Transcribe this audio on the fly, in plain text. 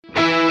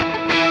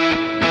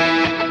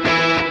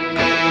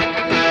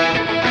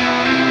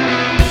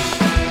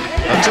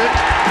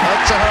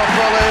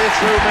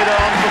through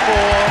mid-on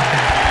before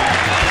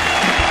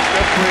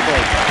Geoffrey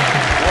Boycott.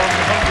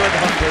 100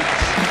 hundreds,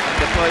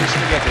 the place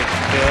to get it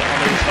here on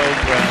his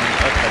home ground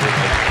at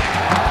Headingley.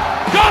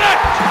 Got it!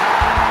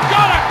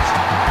 Got it!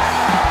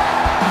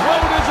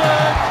 Well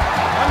deserved.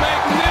 A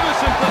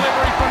magnificent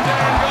delivery from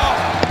Darren Goff.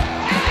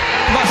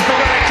 Must be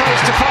very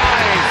close to 5.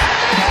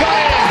 Got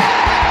in!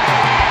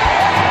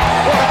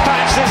 What a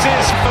patch this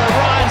is for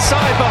Ryan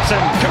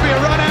Sidebottom. Could be a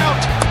run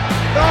out.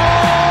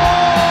 Oh!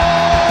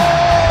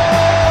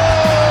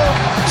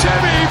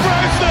 Jimmy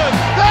Preston!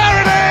 There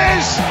it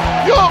is!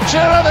 Yorkshire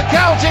are the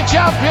county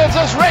champions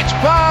as Rich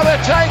Pyrah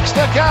takes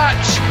the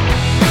catch.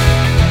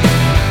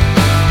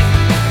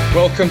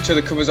 Welcome to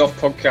the Covers Off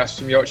podcast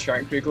from Yorkshire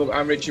Rugby Club.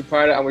 I'm Richard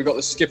Pyrah and we've got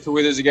the skipper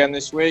with us again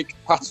this week.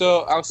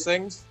 Pato, how's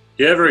things?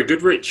 Yeah, very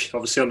good, Rich.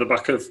 Obviously on the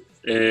back of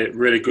a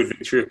really good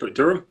victory up at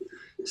Durham.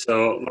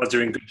 So lads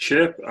are in good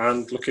shape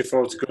and looking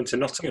forward to going to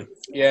Nottingham.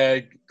 Yeah,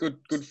 good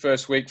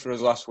first week for us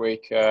last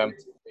week.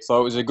 So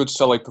it was a good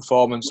solid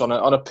performance on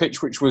a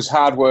pitch which was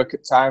hard work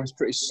at times,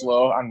 pretty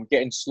slow and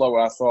getting slower.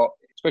 I thought,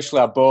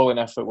 especially our bowling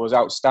effort was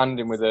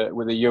outstanding with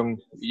a young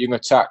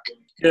attack.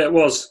 Yeah, it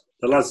was.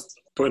 The lads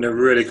put in a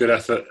really good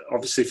effort.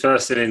 Obviously,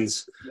 first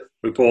innings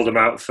we bowled them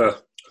out for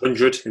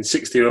 100 in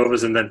 60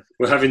 overs, and then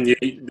we're having the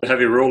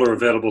heavy roller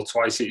available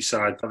twice each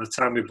side. By the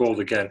time we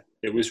bowled again,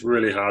 it was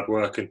really hard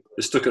work, and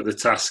they stuck at the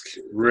task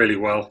really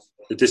well.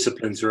 The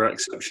disciplines were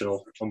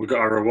exceptional, and we got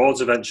our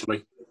rewards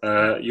eventually.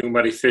 Young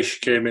Matty Fish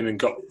came in and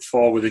got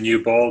 4 with a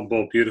new ball and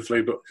bowled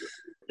beautifully, but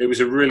it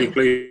was a really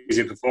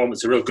pleasing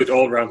performance, a real good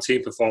all-round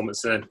team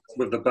performance. Then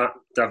with the bat,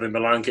 Davin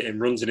Milan getting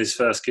runs in his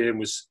first game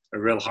was a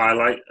real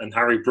highlight, and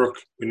Harry Brook,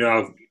 we know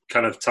how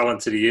kind of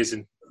talented he is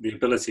and the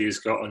ability he's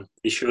got, and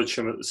he showed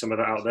some of that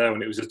out there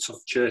when it was a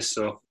tough chase.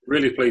 So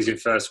really pleasing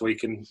first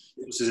week, and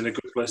this is in a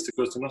good place to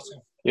go to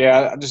Nottingham.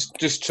 Yeah,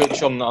 just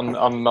touch on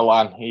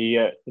Milan.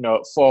 He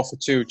 4 for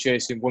 2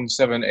 chasing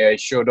 170. He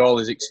showed all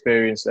his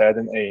experience there,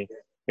 didn't he?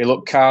 He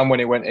looked calm when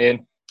he went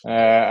in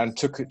and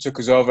took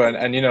us over.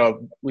 And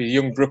with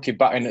young Brookie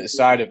batting at the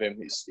side of him,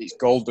 it's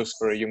gold dust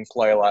for a young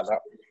player like that.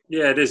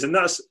 Yeah, it is, and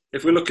that's,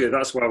 if we look at it,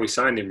 that's why we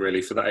signed him,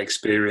 really, for that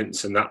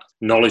experience and that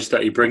knowledge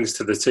that he brings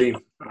to the team.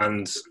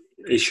 And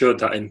he showed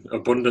that in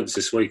abundance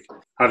this week.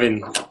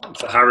 Having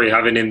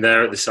him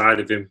there at the side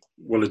of him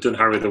will have done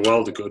Harry the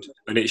world of good,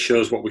 and it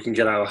shows what we can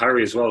get out of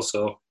Harry as well.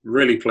 So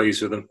really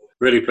pleased with him,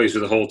 really pleased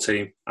with the whole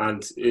team,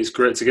 and it's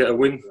great to get a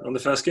win on the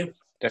first game.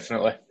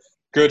 Definitely.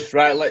 Good.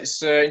 Right,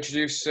 let's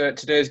introduce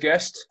today's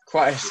guest.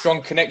 Quite a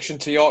strong connection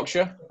to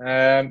Yorkshire.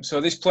 So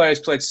this player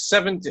has played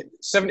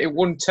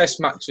 71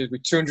 test matches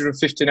with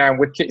 259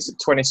 wickets at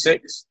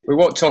 26. We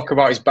won't talk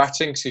about his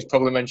batting because he's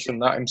probably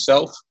mentioned that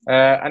himself.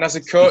 And as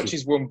a coach,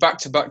 he's won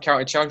back-to-back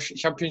county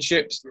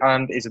championships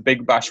and is a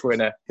Big Bash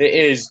winner. It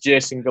is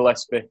Jason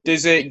Gillespie.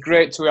 Dizzy,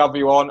 great to have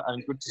you on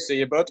and good to see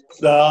you, bud.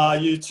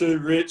 You too,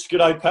 Rich.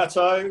 G'day,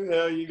 Pato.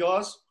 How are you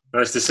guys?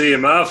 Nice to see you,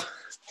 Marv.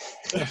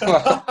 Haven't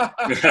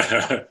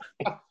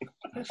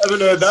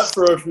heard that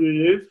for a few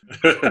years.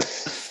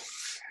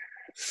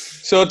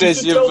 So,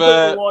 Diz, tell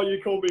people why you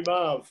call me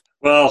Marv.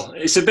 Well,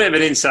 it's a bit of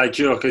an inside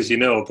joke, as you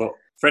know, but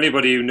for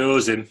anybody who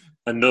knows him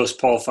and knows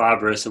Paul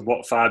Fabris and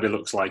what Fabi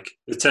looks like,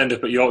 they turned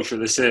up at Yorkshire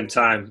at the same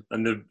time,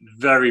 and they're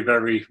very,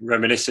 very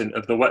reminiscent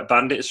of the Wet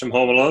Bandits from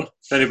Home Alone.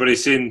 If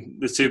anybody's seen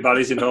the two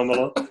baddies in Home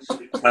Alone,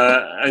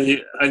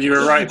 and you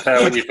were right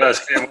there when you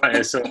first came out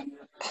here, so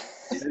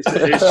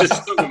it's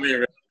just stuck with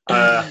me.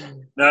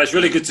 No, it's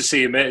really good to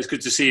see you, mate. It's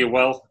good to see you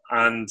well,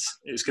 and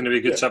it's going to be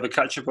good to have a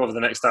catch-up over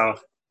the next hour.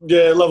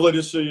 Yeah, lovely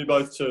to see you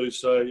both too.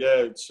 So, yeah,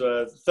 it's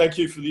thank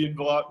you for the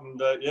invite, and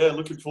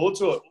looking forward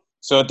to it.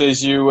 So,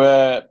 Diz, you've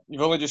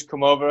only just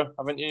come over,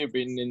 haven't you? You've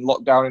been in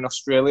lockdown in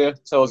Australia.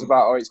 Tell us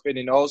about how it's been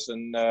in Oz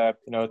and,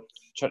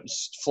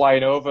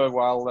 flying over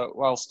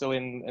while still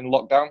in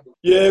lockdown.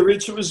 Yeah,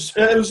 Rich, it was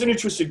an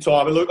interesting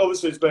time. And look,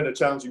 obviously it's been a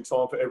challenging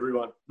time for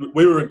everyone.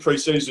 We were in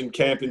pre-season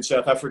camp in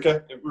South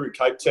Africa. We were in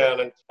Cape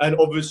Town, and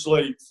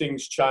obviously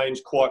things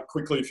changed quite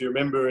quickly, if you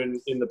remember,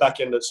 in the back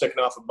end of the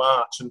second half of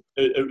March. And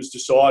it was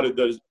decided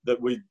that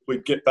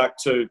we'd get back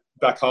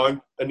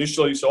home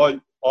initially. So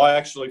I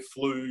actually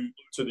flew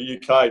to the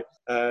UK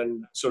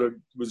and sort of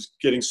was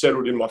getting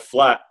settled in my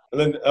flat. And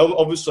then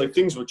obviously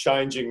things were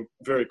changing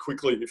very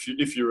quickly,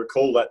 if you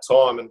recall that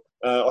time. And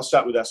I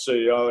sat with our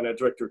CEO and our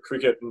director of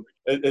cricket, and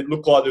it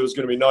looked like there was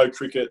going to be no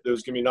cricket. There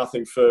was going to be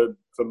nothing for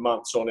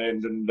months on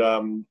end.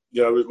 And,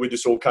 we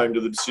just all came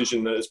to the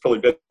decision that it's probably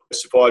best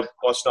if I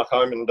snuck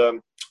home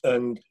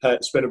and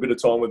had spent a bit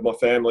of time with my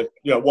family.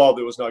 While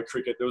there was no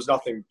cricket, there was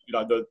nothing,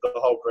 the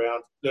whole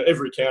ground,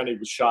 every county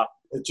was shut.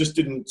 It just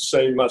didn't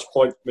seem much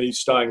point me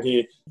staying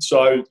here. So,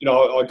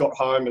 I got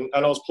home and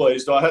I was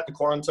pleased. I had to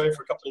quarantine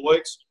for a couple of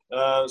weeks.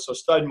 So I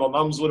stayed in my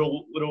mum's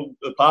little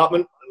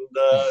apartment,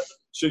 and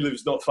she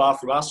lives not far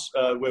from us,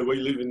 where we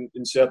live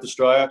in South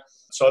Australia.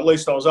 So at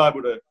least I was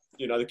able to,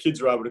 the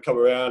kids were able to come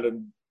around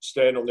and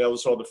stand on the other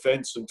side of the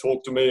fence and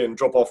talk to me and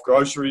drop off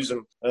groceries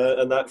and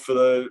that for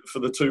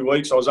the 2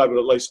 weeks. I was able to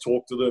at least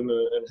talk to them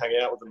and hang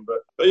out with them.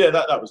 But yeah,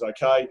 that was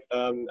okay.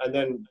 And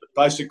then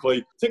basically,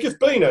 I think it's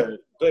been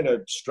a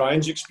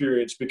strange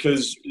experience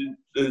because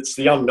it's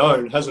the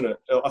unknown, hasn't it?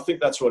 I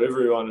think that's what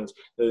everyone has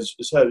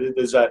had.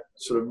 There's that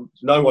sort of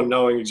no one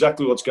knowing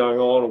exactly what's going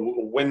on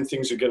or when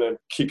things are going to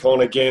kick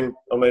on again.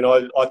 I mean,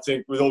 I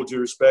think with all due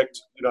respect,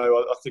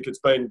 I think it's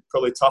been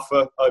probably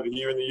tougher over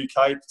here in the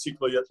UK,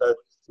 particularly at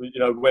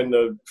when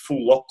the full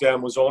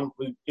lockdown was on.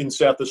 In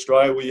South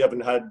Australia, we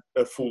haven't had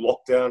a full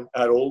lockdown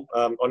at all.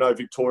 I know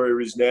Victoria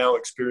is now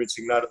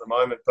experiencing that at the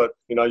moment, but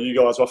you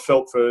guys, I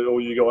felt for all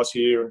you guys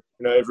here,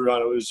 and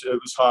everyone, it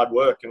was hard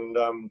work, and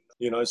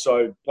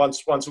so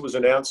once it was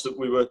announced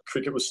that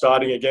cricket was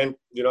starting again,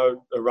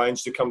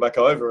 arranged to come back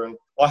over, and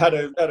I had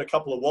a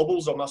couple of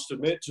wobbles, I must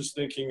admit, just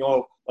thinking,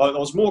 I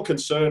was more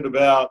concerned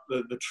about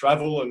the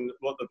travel and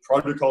what the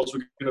protocols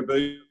were going to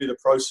be, the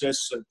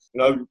process, and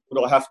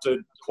would I have to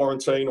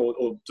quarantine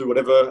or do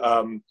whatever?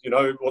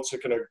 What's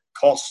it going to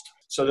cost?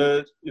 So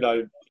they're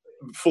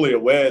fully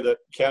aware that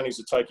counties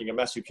are taking a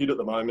massive hit at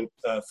the moment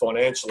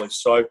financially.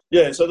 So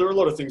yeah, so there are a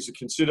lot of things to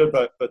consider,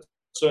 but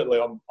certainly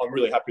I'm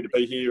really happy to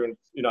be here and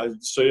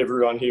see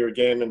everyone here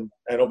again, and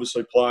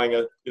obviously playing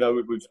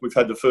we've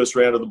had the first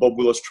round of the Bob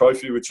Willis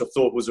Trophy, which I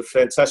thought was a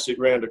fantastic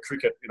round of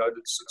cricket.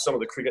 Some of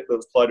the cricket that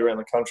was played around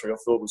the country I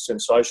thought was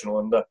sensational,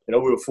 and we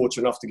were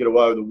fortunate enough to get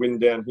away with a win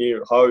down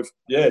here at Hove.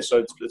 Yeah,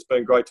 so it's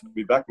been great to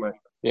be back, mate.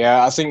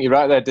 Yeah, I think you're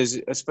right there. There's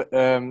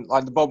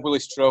like the Bob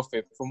Willis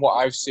Trophy. From what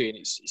I've seen,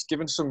 it's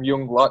given some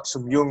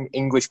young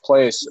English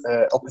players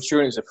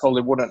opportunities they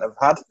probably wouldn't have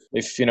had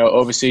if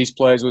overseas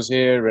players was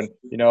here, and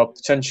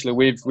potentially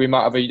we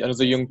might have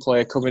another young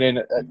player coming in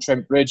at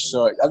Trent Bridge.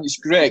 So it's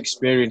a great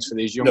experience for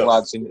these young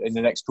lads in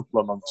the next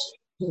couple of months.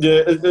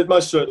 Yeah, it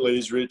most certainly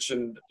is, Rich,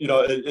 and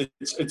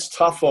it's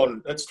tough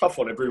on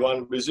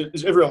everyone because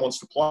everyone wants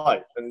to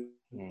play, and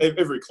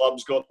every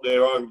club's got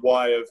their own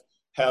way of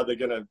how they're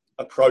going to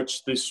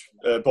approach this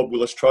Bob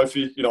Willis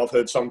Trophy. I've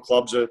heard some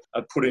clubs are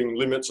putting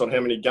limits on how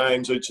many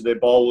games each of their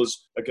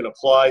bowlers are going to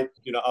play.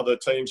 Other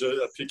teams are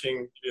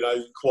picking,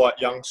 quite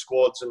young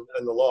squads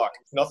and the like.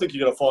 And I think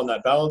you've got to find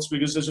that balance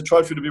because there's a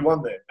trophy to be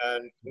won there.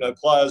 And,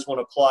 players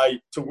want to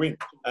play to win.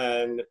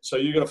 And so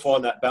you've got to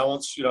find that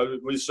balance.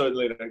 We're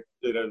certainly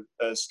at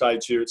a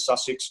stage here at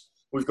Sussex.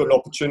 We've got an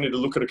opportunity to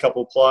look at a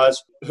couple of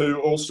players who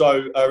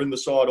also are in the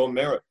side on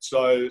merit.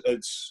 So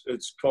it's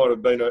kind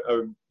of been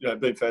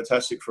been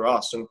fantastic for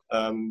us. And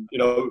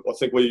I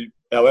think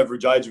our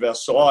average age of our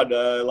side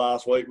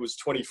last week was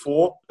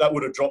 24. That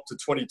would have dropped to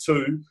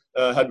 22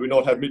 had we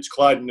not had Mitch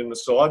Clayton in the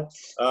side.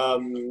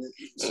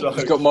 So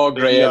he's got more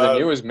grey hair than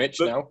you, as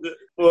Mitch now.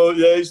 Well,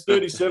 yeah, he's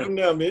 37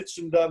 now, Mitch.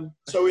 And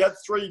so we had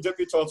 3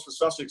 debutants for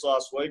Sussex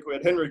last week. We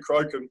had Henry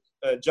Crocombe,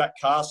 Jack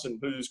Carson,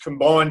 whose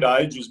combined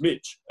age was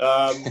Mitch,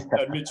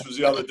 and Mitch was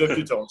the other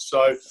debutant.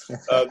 So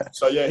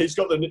yeah,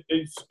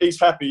 he's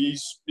happy.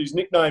 His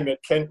nickname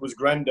at Kent was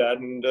Grandad,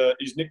 and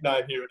his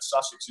nickname here at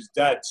Sussex is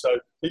Dad. So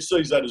he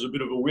sees that as a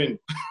bit of a win.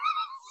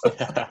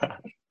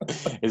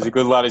 He's a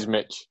good lad, is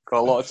Mitch. Got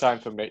a lot of time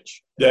for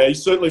Mitch. Yeah, he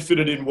certainly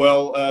fitted in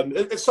well.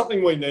 It's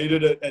something we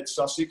needed at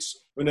Sussex.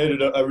 We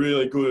needed a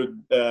really good,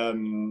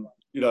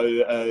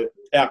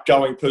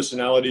 outgoing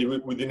personality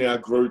within our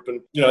group,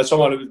 and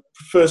someone who,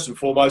 first and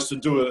foremost, to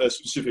do a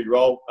specific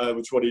role,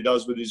 which is what he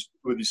does with his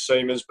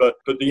seamers, but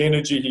the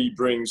energy he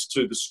brings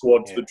to the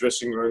squad, to the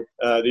dressing room,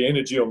 the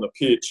energy on the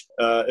pitch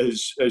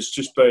has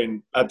just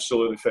been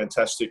absolutely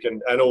fantastic,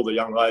 and all the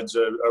young lads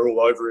are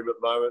all over him at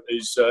the moment.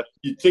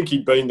 You'd think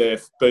he'd been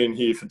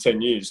here for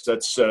 10 years.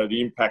 That's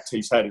the impact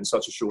he's had in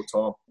such a short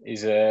time.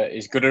 He's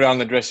good around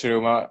the dressing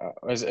room.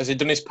 Has he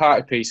done his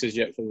party pieces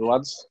yet for the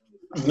lads?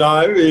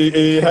 No,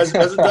 he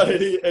hasn't done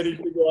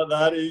anything like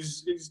that.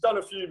 He's done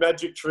a few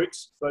magic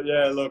tricks, but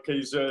yeah,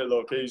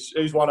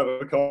 he's one of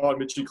a kind,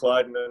 Mitchy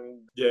Clayton, and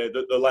yeah,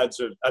 the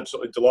lads are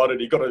absolutely delighted.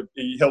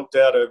 He helped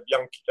out a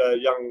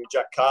young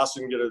Jack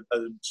Carson get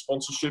a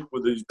sponsorship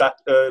with his bat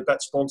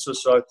sponsor.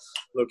 So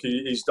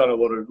he's done a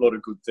lot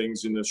of good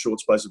things in a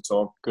short space of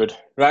time. Good,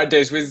 right,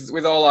 Des.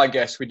 With all our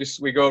guests,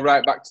 we go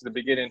right back to the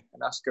beginning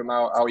and ask them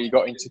how you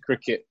got into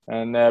cricket,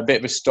 and a bit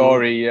of a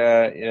story.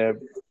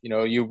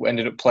 You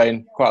ended up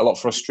playing quite a lot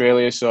for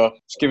Australia, so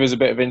just give us a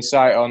bit of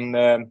insight on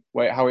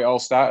how it all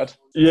started.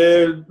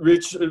 Yeah,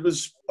 Rich,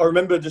 I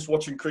remember just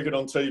watching cricket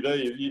on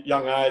TV,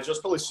 young age. I was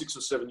probably 6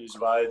 or 7 years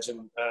of age,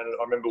 and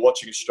I remember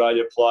watching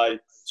Australia play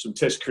some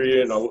Test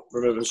cricket, and I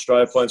remember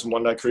Australia playing some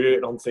one-day cricket,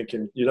 and I'm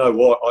thinking, you know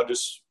what, I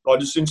just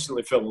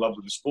instantly fell in love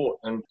with the sport,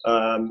 and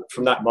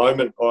from that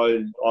moment,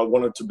 I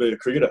wanted to be a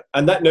cricketer,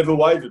 and that never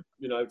wavered.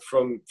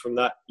 From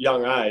that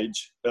young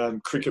age,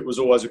 cricket was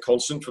always a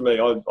constant for me.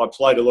 I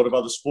played a lot of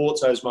other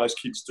sports, as most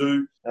kids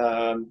do.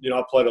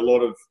 I played a lot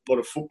of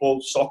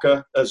football,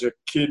 soccer as a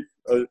kid.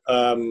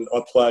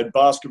 I played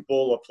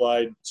basketball, I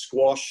played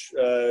squash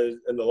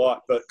and the like,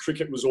 but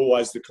cricket was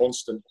always the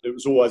constant. It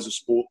was always a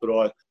sport that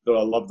I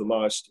loved the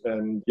most.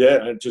 And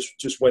yeah, it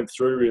just went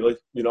through really.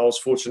 You know, I was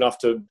fortunate enough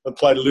to have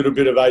played a little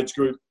bit of age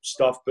group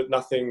stuff, but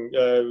nothing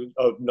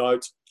of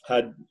note.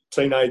 Had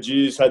teenage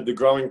years, had the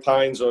growing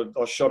pains. I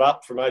shot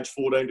up from age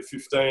 14 to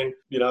 15,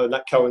 you know, and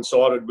that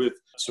coincided with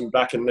some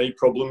back and knee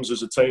problems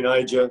as a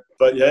teenager.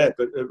 But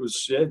it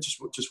was,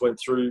 just went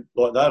through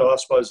like that. I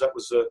suppose that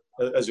was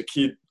as a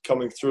kid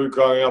coming through,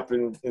 growing up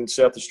in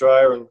South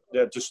Australia, and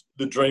yeah, just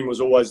the dream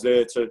was always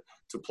there to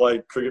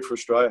play cricket for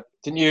Australia.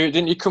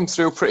 Didn't you come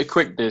through pretty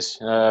quick, Diz?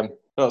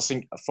 I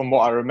think from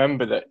what I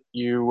remember that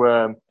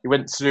you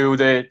went through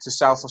to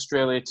South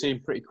Australia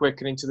team pretty quick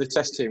and into the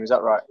Test team. Is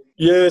that right?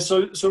 Yeah.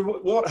 So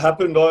what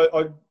happened?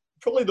 I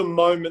probably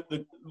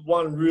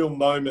one real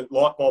moment,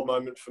 light bulb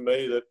moment for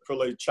me that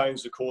probably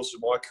changed the course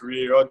of my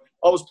career. I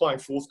was playing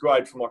fourth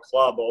grade for my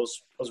club. I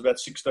was about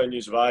 16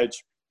 years of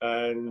age.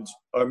 And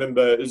I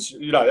remember,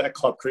 at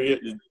club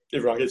cricket,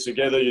 everyone gets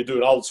together, you do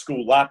an old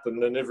school lap,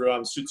 and then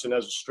everyone sits and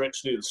has a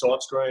stretch near the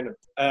sight screen.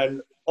 And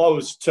I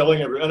was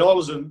telling everyone, and I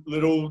was a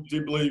little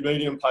dibbly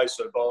medium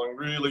pacer, bowling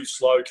really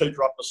slow,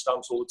 keeper up the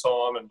stumps all the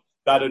time, and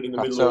batted in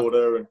the middle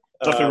order. And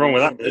nothing wrong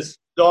with that, Liz.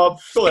 I'm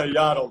probably a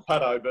yard on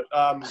Pato, but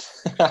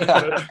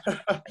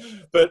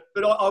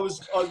I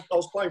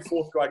was playing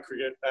fourth grade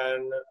cricket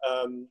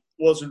and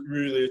wasn't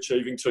really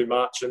achieving too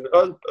much, and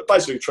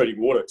basically treading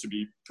water, to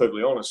be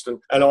perfectly honest.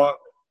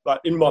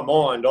 But in my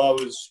mind, I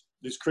was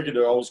this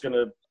cricketer. I was going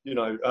to,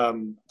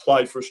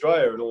 play for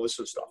Australia and all this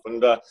sort of stuff.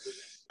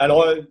 And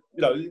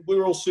we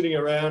were all sitting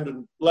around,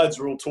 and lads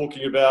were all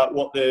talking about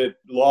what their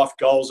life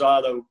goals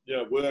are. They,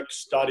 work,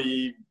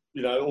 study,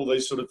 all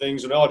these sort of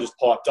things. And I just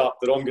piped up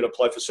that I'm going to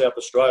play for South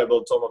Australia by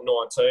the time I'm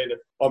 19, and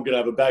I'm going to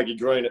have a baggy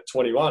green at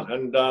 21.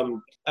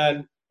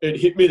 And it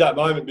hit me that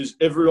moment because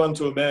everyone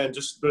to a man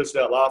just burst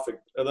out laughing.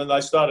 And then they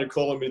started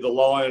calling me the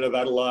Lion of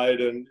Adelaide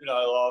and,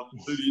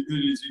 who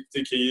does he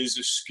think he is,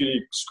 this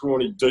skinny,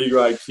 scrawny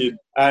D-grade kid.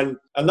 And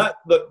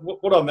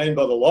what I mean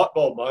by the light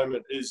bulb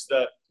moment is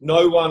that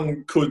no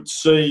one could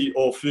see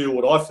or feel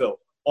what I felt.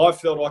 I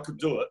felt I could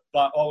do it,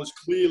 but I was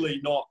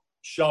clearly not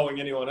showing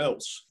anyone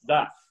else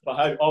that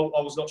behaviour.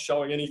 I was not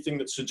showing anything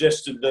that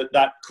suggested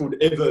that could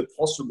ever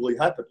possibly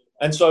happen.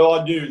 And so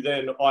I knew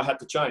then I had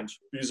to change,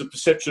 because the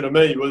perception of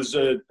me was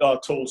a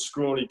tall,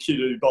 scrawny kid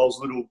who bowls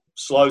little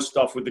slow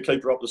stuff with the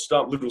keeper up the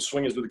stump, little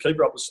swingers with the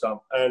keeper up the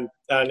stump. And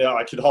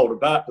I could hold a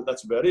bat, but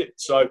that's about it.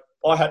 So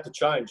I had to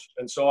change.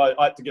 And so I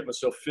had to get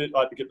myself fit.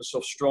 I had to get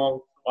myself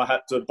strong. I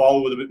had to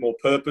bowl with a bit more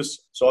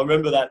purpose. So I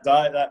remember that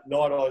night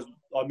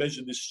I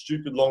measured this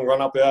stupid long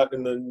run up out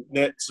in the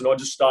nets, and I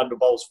just started to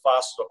bowl as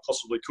fast as I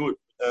possibly could.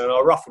 And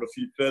I ruffled a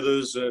few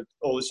feathers and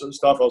all this sort of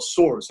stuff. I was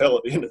sore as hell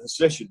at the end of the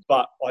session,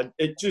 but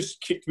it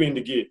just kicked me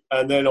into gear.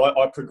 And then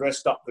I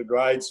progressed up the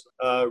grades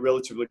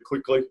relatively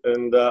quickly,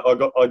 and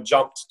I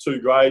jumped 2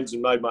 grades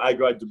and made my A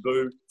grade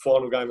debut,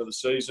 final game of the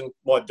season.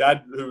 My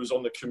dad, who was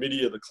on the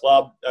committee of the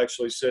club,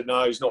 actually said,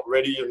 no, he's not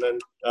ready. And then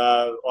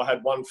I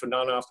had 1 for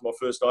none after my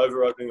first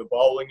over opening the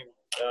bowling.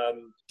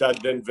 Dad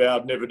then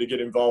vowed never to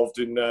get involved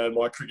in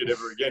my cricket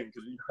ever again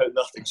because he had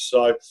nothing.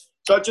 So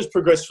it just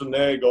progressed from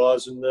there,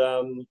 guys. And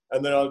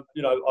then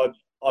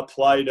I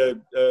played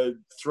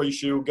 3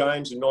 Shield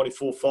games in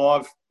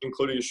 94-5,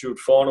 including a Shield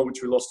final,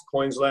 which we lost to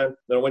Queensland.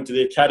 Then I went to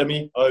the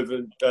academy over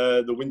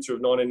the winter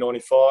of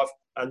 1995,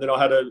 and then I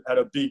had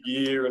a big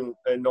year in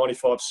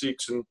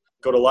 95-6 and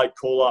got a late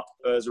call up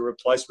as a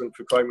replacement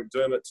for Craig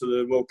McDermott to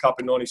the World Cup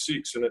in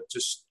 96, and it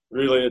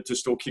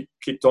just all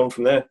kicked on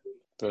from there.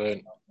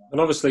 Brilliant. And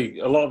obviously,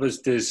 a lot of us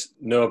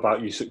know about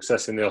your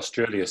success in the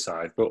Australia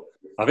side, but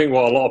I think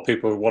what a lot of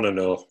people want to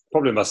know,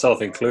 probably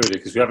myself included,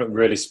 because we haven't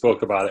really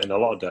spoke about it in a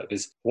lot of depth,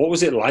 is what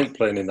was it like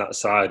playing in that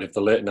side of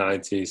the late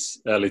 90s,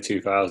 early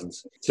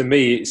 2000s? To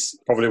me, it's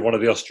probably one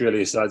of the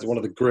Australia sides, one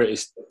of the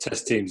greatest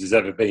Test teams there's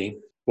ever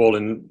been,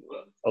 bowling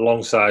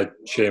alongside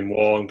Shane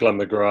Warne, Glenn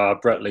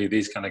McGrath, Brett Lee,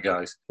 these kind of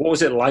guys. What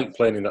was it like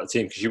playing in that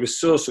team? Because you were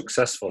so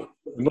successful.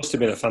 It must have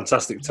been a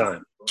fantastic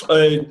time.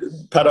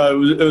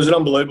 Pato, it was an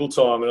unbelievable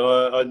time,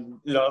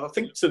 and I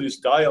think to this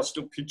day I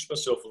still pinch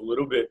myself a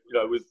little bit,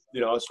 with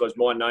I suppose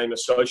my name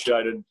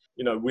associated,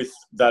 with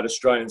that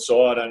Australian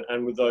side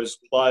and with those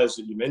players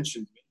that you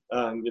mentioned.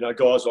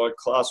 Guys I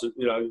class as,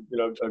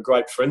 are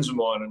great friends of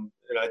mine, and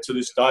to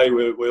this day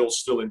we're all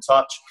still in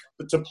touch.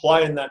 But to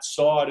play in that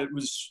side, it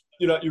was,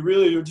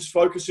 you're just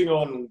focusing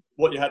on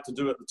what you had to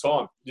do at the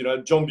time.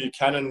 John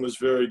Buchanan was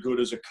very good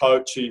as a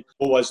coach. He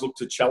always looked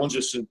to challenge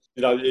us, and,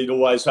 he'd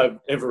always have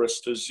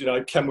Everest as,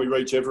 can we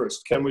reach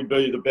Everest? Can we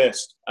be the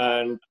best?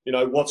 And,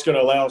 what's going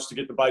to allow us to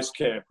get to base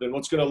camp? And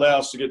what's going to allow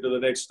us to get to the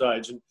next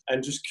stage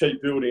and just keep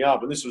building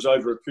up? And this was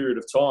over a period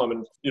of time.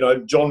 And,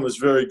 John was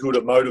very good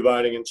at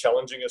motivating and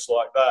challenging us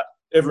like that.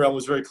 Everyone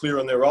was very clear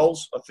on their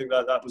roles. I think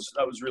that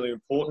was really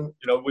important.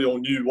 We all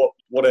knew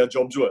what our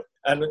jobs were.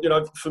 And,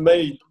 for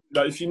me,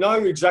 if you know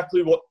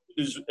exactly what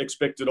is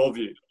expected of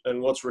you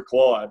and what's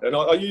required. And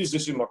I use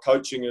this in my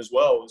coaching as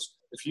well. Is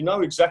if you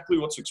know exactly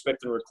what's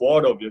expected and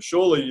required of you,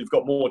 surely you've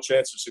got more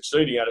chance of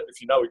succeeding at it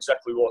if you know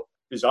exactly what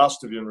is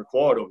asked of you and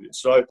required of you.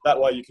 So that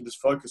way you can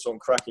just focus on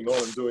cracking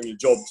on and doing your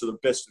job to the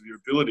best of your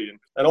ability.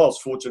 And I was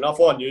fortunate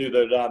enough. I knew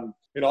that,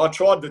 I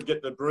tried to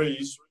get the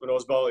breeze when I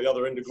was bowling at the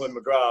other end of Glenn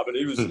McGrath, but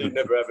he'd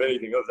never have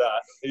anything of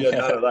that. He had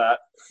none of that.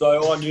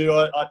 So I knew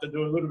I had to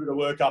do a little bit of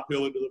work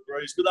uphill into the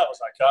breeze, but that was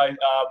okay.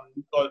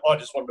 I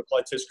just wanted to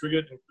play Test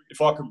cricket. And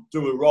if I could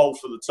do a role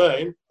for the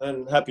team,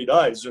 then happy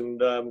days.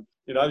 And,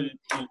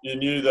 you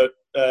knew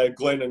that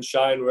Glenn and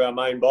Shane were our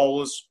main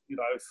bowlers.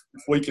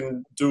 If we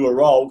can do a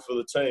role for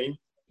the team,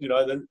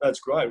 then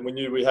that's great. We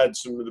knew we had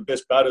some of the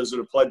best batters that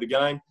have played the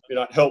game.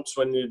 It helps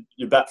when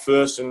you bat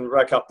first and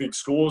rack up big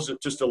scores.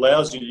 It just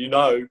allows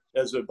you,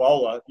 as a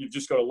bowler, you've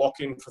just got to lock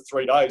in for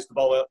 3 days to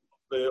bowl out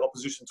the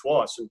opposition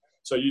twice. And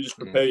so you just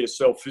prepare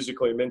yourself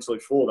physically and mentally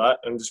for that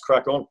and just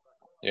crack on.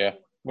 Yeah.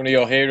 One of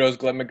your heroes,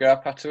 Glenn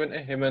McGrath, Patterson, isn't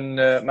it? Him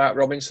and Mark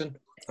Robinson.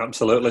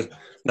 Absolutely.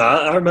 No,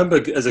 I remember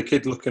as a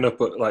kid looking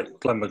up at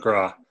Glenn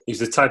McGrath. He's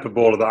the type of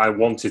bowler that I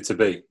wanted to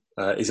be.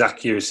 His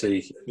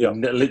accuracy,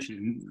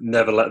 literally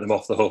never let them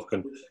off the hook.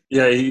 And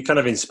he kind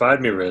of inspired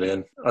me really.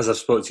 And as I've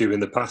spoke to you in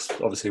the past,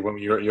 obviously when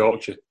you were at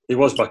Yorkshire, he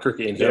was my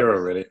cricketing hero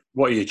really.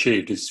 What he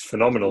achieved is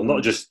phenomenal.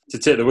 Not just to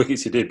take the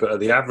wickets he did, but at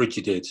the average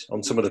he did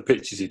on some of the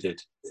pitches he did.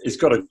 He's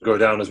got to go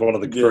down as one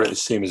of the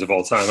greatest seamers of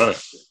all time,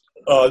 hasn't he?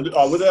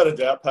 Without a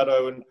doubt,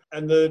 Pato.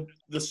 And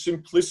the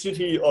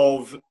simplicity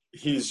of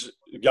his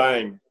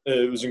game,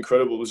 it was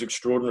incredible. It was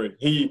extraordinary.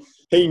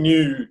 He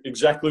knew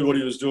exactly what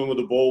he was doing with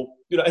the ball.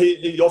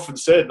 He often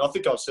said, and I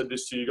think I said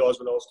this to you guys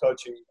when I was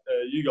coaching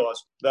you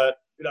guys, that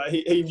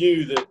he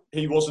knew that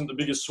he wasn't the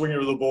biggest swinger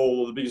of the ball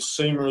or the biggest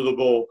seamer of the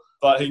ball,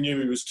 but he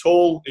knew he was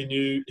tall. He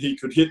knew he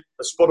could hit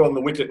a spot on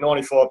the wicket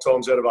 95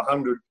 times out of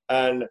 100,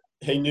 and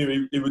he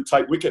knew he would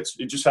take wickets.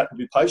 He just had to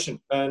be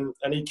patient, and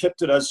he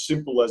kept it as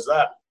simple as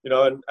that.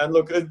 And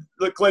look,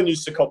 Glenn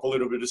used to cop a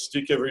little bit of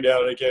stick every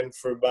now and again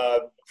from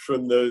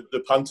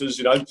the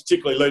punters,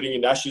 particularly leading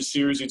in Ashes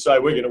series. He'd say,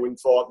 we're going to win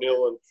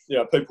 5-0, and,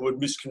 people would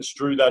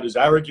misconstrue that as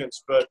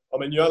arrogance. But,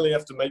 you only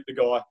have to meet the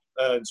guy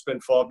and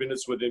spend 5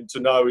 minutes with him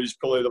to know he's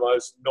probably the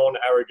most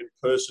non-arrogant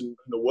person in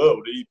the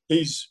world.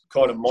 He's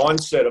kind of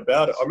mindset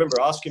about it. I remember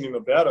asking him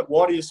about it.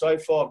 Why do you say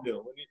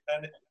 5-0?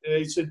 And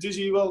he said,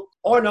 Dizzy, well,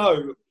 I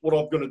know what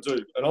I'm going to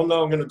do, and I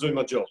know I'm going to do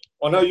my job.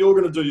 I know you're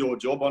going to do your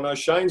job. I know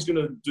Shane's going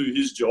to do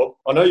his job.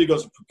 I know you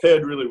guys are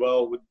prepared really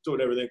well with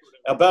doing everything.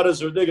 Our batters,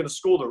 they're going to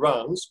score the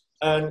runs.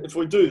 And if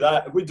we do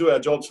that, if we do our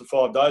jobs for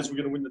 5 days, we're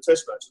going to win the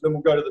test match. And then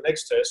we'll go to the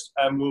next test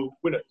and we'll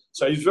win it.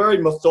 So he's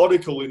very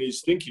methodical in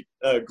his thinking,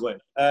 Glenn.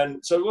 And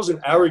so it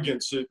wasn't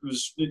arrogance. It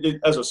was,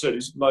 as I said,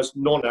 he's the most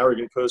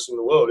non-arrogant person in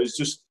the world. He's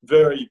just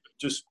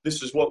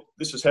this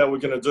is how we're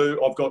going to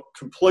do. I've got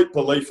complete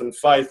belief and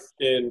faith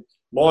in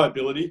my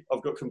ability.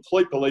 I've got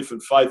complete belief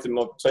and faith in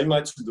my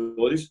teammates'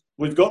 abilities.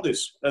 We've got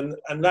this. And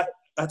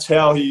that's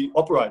how he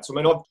operates. I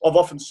mean, I've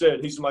often said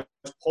he's the most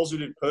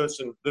positive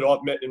person that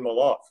I've met in my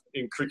life,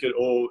 in cricket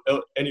or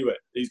anywhere.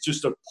 He's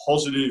just a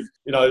positive,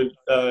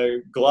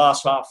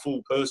 glass half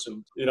full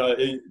person.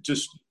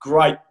 Just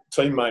great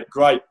teammate,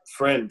 great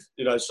friend.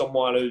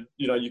 Someone who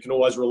you can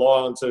always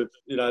rely on to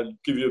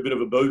give you a bit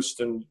of a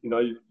boost. And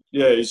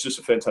he's just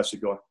a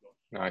fantastic guy.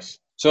 Nice.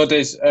 So,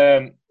 Diz,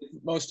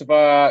 most of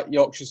our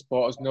Yorkshire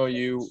supporters know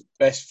you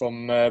best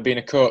from being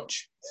a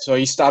coach. So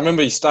I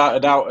remember you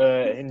started out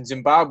in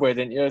Zimbabwe,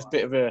 didn't you? It's a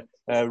bit of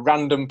a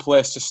random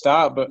place to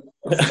start, but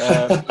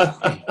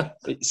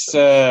it's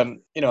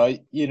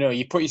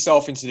you put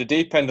yourself into the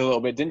deep end a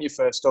little bit, didn't you?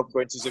 First up,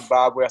 going to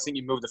Zimbabwe, I think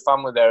you moved the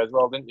family there as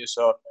well, didn't you?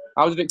 So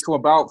how did it come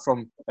about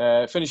from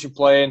finishing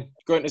playing,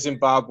 going to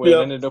Zimbabwe,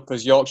 and ended up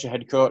as Yorkshire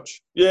head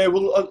coach? Yeah,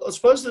 well, I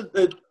suppose that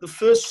the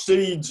first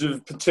seeds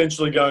of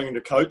potentially going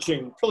into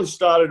coaching probably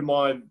started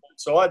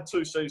so I had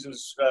 2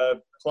 seasons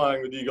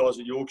playing with you guys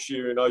at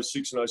Yorkshire in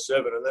 06 and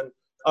 07, and then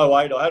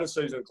 08 I had a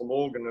season at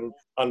Glamorgan and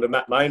under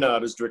Matt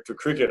Maynard as director of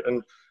cricket,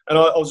 and I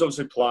was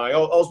obviously playing. I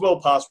was well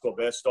past my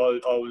best. I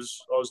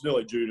was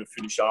nearly due to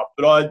finish up,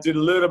 but I did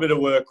a little bit of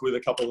work with a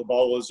couple of the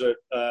bowlers at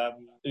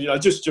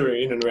just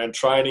during in and around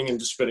training and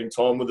just spending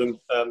time with them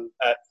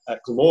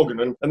at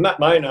Glamorgan. And Matt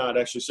Maynard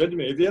actually said to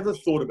me, "Have you ever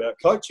thought about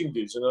coaching,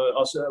 Diz?" And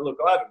I said, "Look,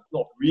 I haven't,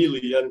 not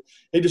really." And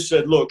he just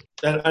said, "Look,"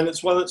 and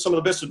it's some of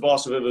the best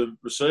advice I've ever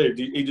received.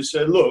 He just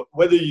said, "Look,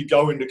 whether you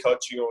go into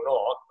coaching or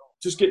not,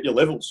 just get your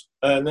levels,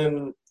 and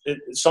then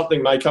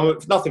something may come.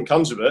 If nothing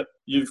comes of it,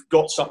 you've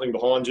got something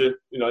behind you.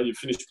 You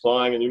finish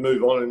playing and you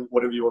move on and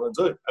whatever you want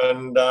to do."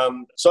 And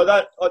so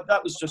that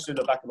was just in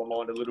the back of my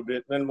mind a little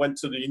bit. Then went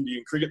to the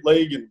Indian Cricket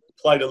League and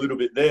played a little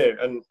bit there.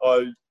 And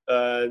I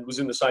was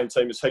in the same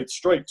team as Heath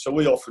Street, so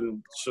we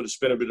often sort of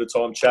spent a bit of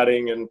time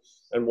chatting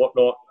and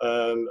whatnot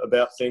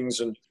about things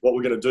and what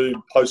we're going to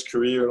do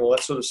post-career and all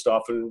that sort of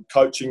stuff. And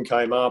coaching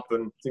came up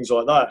and things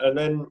like that. And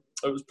then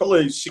it was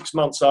probably 6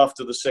 months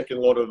after the second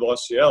lot of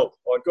ICL,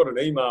 I got an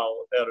email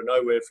out of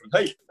nowhere from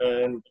Heath,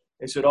 and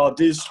he said, "Oh,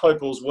 Diz,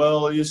 hope all's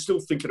well. Are you still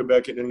thinking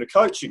about getting into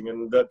coaching?"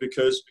 And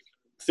because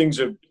things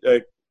are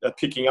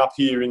picking up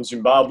here in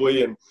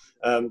Zimbabwe, and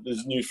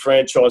there's a new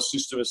franchise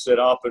system is set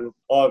up, and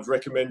I've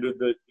recommended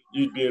that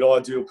you'd be an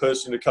ideal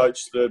person to coach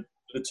the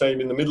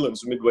team in the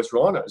Midlands, the Midwest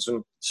Rhinos.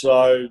 And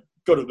so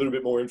got a little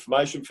bit more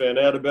information, found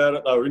out about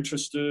it. They were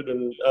interested,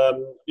 and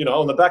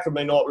on the back of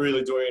me not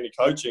really doing any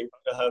coaching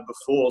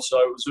before, so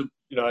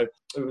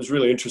it was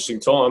really interesting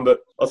time. But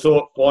I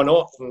thought, why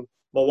not? And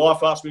my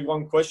wife asked me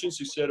one question.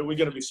 She said, "Are we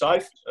going to be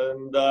safe?"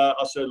 And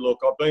I said, "Look,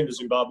 I've been to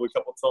Zimbabwe a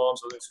couple of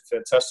times. I think it's a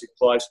fantastic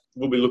place.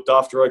 We'll be looked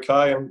after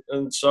okay."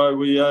 And so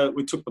we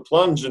took the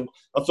plunge. And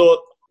I thought,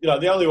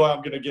 the only way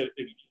I'm going to get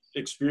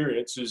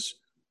experience is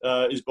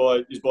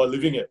by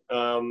living it.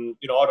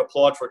 I'd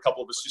applied for a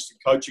couple of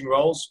assistant coaching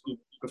roles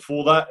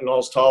before that, and I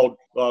was told,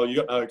 "Well, you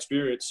got no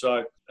experience."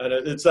 So, and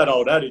it's that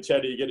old adage: how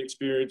do you get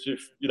experience if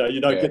you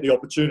don't get the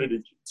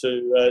opportunity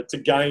to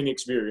gain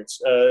experience?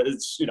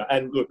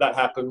 And look, that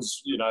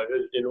happens,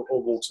 in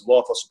all walks of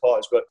life, I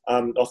suppose. But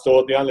I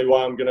thought the only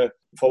way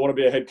if I want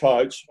to be a head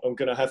coach, I'm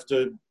going to have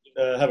to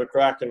have a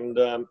crack, and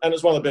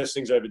it's one of the best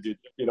things I ever did.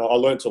 I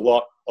learnt a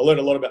lot. I learned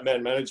a lot about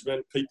man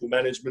management, people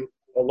management.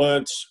 I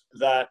learnt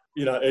that,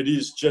 it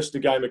is just a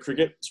game of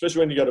cricket,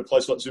 especially when you go to a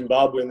place like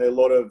Zimbabwe and there are a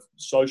lot of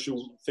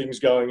social things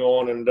going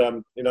on.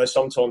 And,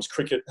 sometimes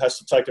cricket has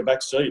to take a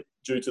back seat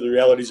due to the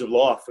realities of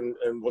life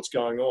and what's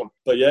going on.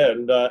 But yeah,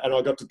 and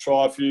I got to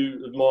try a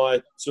few of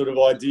my sort of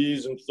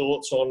ideas and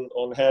thoughts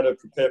on how to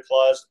prepare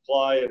players to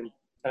play.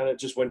 And it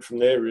just went from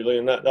there, really.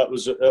 And that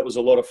was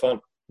a lot of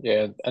fun.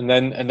 Yeah, and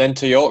then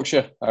to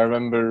Yorkshire. I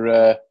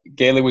remember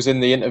Gailey was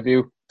in the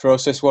interview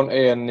process one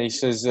day, and he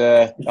says,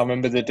 I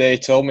remember the day he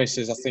told me, he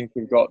says, "I think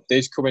we've got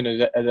Diz coming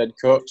as head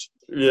coach."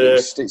 Yeah.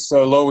 It's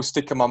so low,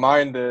 stick in my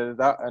mind,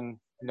 that, and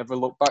never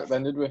looked back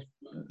then, did we?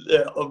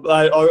 Yeah,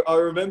 I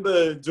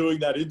remember doing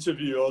that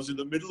interview. I was in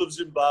the middle of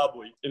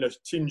Zimbabwe in a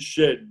tin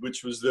shed,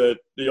 which was the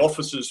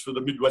offices for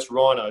the Midwest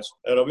Rhinos.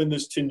 And I'm in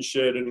this tin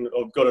shed, and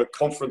I've got a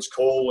conference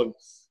call, and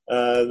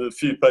a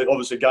few people,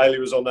 obviously Gailey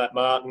was on that,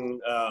 Martin,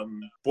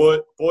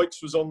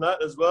 Boyks was on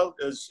that as well,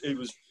 as he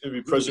was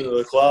president of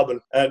the club.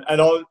 And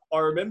I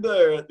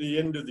remember at the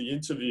end of the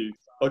interview,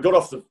 I got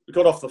off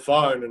the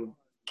phone, and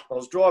I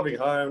was driving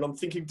home, and I'm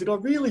thinking, did I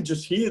really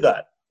just hear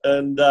that?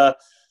 And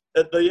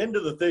at the end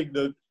of the thing,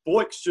 the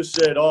Boyks just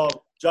said, "Oh,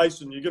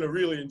 Jason, you're going to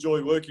really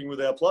enjoy working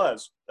with our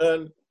players."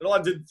 And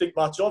I didn't think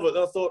much of it.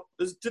 And I thought,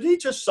 did he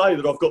just say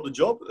that I've got the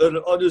job? And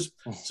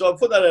so I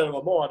put that out of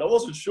my mind. I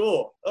wasn't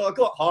sure. I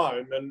got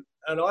home,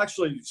 and I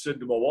actually said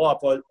to my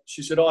wife,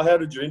 she said, "Oh, how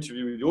did your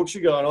interview with Yorkshire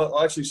go?" And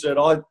I actually said,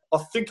 I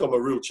think I'm a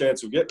real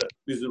chance of getting it,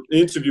 because the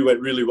interview went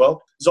really well.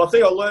 So I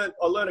think I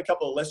learned a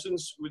couple of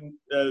lessons with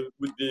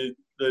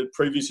the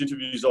previous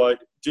interviews I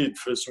did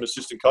for some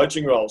assistant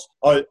coaching roles.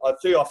 I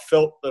think I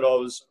felt that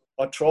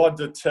I tried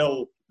to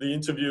tell the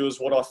interviewers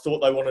what I thought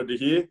they wanted to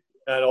hear.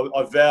 And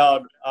I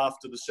vowed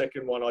after the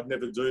second one I'd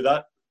never do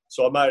that.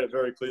 So I made it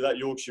very clear that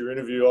Yorkshire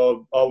interview,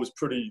 I was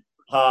pretty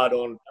hard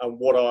on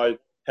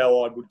how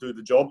I would do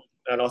the job.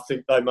 And I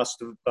think they must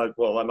have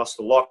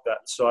liked that.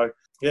 So,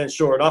 yeah,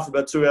 sure enough,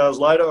 about 2 hours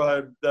later, I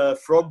had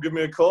Frog give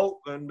me a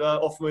call and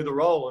offer me the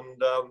role.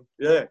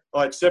 And,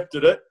 I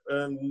accepted it.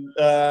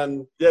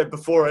 And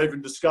before I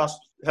even discussed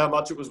how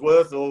much it was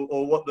worth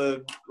or what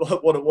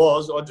it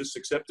was, I just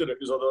accepted it,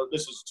 because I thought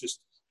this is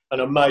just an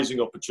amazing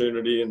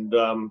opportunity, and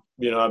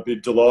I'd be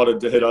delighted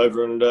to head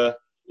over and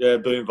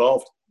be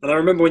involved. And I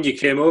remember when you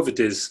came over,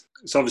 Diz.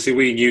 So obviously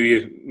we knew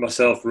you,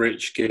 myself,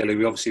 Rich, Gailey.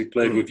 We obviously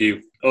played with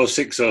you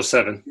 06,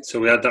 07, so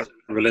we had that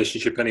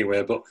relationship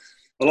anyway. But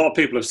a lot of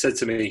people have said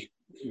to me,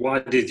 "Why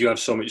did you have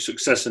so much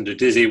success under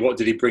Dizzy? What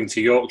did he bring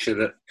to Yorkshire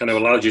that kind of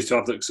allowed you to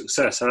have that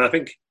success?" And I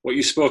think what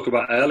you spoke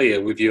about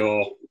earlier with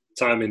your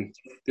time in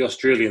the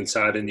Australian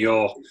side and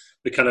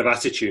the kind of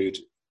attitude,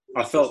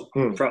 I felt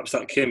perhaps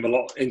that came a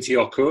lot into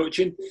your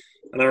coaching.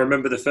 And I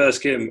remember the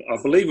first game, I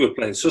believe we were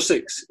playing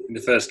Sussex in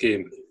the first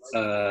game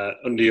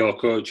under your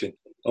coaching,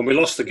 and we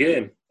lost the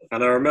game.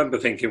 And I remember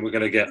thinking, we're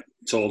going to get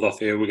told off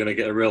here, we're going to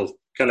get a real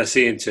kind of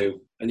seeing to.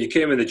 And you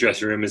came in the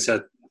dressing room and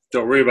said,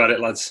 "Don't worry about it,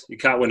 lads. You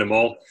can't win them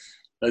all.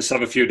 Let's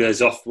have a few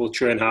days off. We'll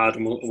train hard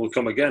and we'll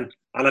come again."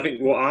 And I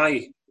think what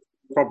I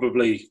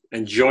probably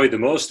enjoyed the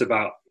most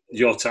about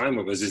your time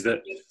with us is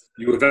that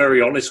you were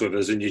very honest with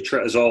us, and you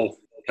treat us all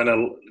kind of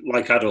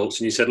like adults,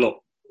 and you said, "Look,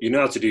 you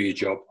know how to do your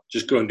job.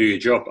 Just go and do your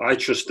job. I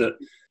trust that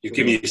you've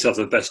given yourself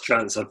the best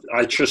chance.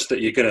 I trust that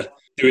you're going to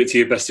do it to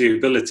your best of your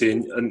ability."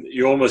 And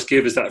you almost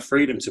gave us that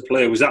freedom to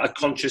play. Was that a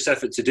conscious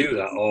effort to do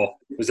that, or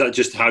was that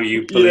just how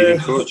you believe in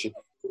coaching?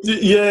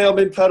 Yeah, I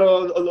mean, Pat,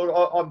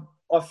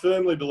 I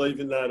firmly believe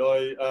in that.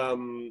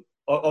 I've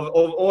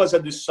always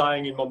had this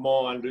saying in my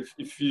mind,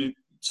 if you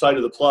say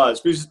to the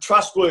players, because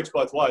trust works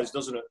both ways,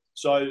 doesn't it?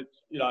 So,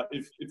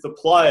 if the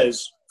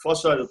players, if I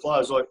say to the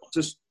players, like,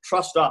 just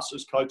trust us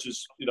as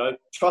coaches,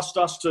 trust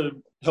us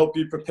to help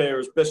you prepare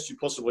as best you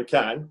possibly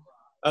can.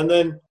 And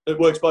then it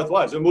works both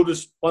ways. And we'll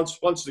just, once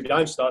the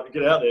game starts, to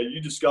get out there, you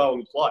just go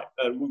and play,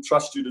 and we'll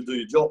trust you to do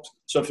your jobs.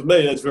 So for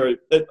me, that's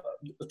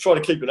I try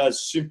to keep it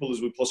as simple as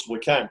we possibly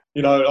can.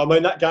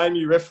 That game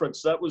you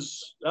referenced, that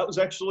was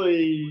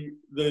actually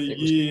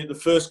the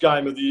first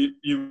game of the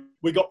year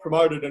we got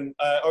promoted, and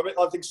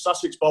I think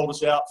Sussex bowled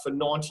us out for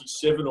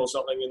 97 or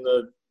something in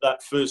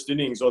that first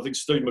innings. I think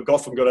Steve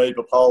McGoffin got a heap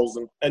of poles,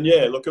 and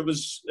yeah, look, it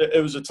was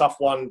a tough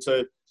one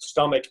to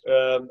stomach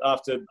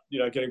after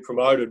getting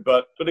promoted.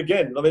 But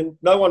again, I mean,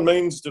 no one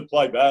means to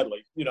play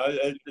badly.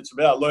 It's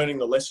about learning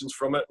the lessons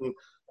from it and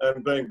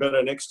being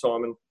better next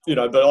time. And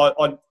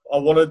but I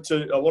wanted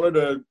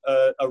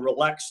a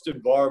relaxed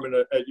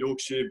environment at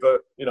Yorkshire,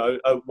 but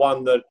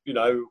one that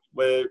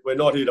we're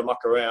not here to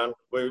muck around.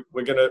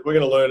 We're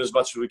gonna learn as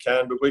much as we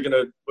can, but we're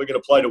gonna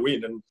play to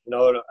win. And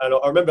and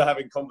I remember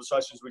having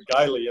conversations with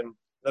Gailey, and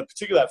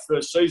particularly that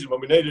first season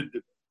when we needed.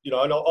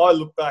 And I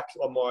look back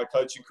on my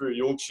coaching career at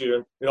Yorkshire,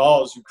 and I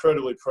was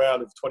incredibly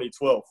proud of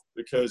 2012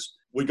 because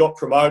we got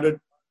promoted.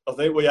 I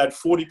think we had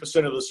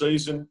 40% of the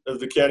season, of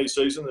the county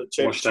season, the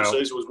championship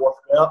season was washed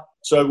out.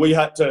 So we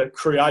had to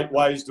create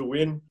ways to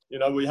win.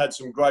 We had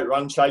some great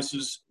run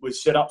chases. We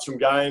set up some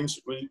games.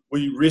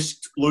 We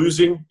risked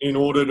losing in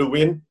order to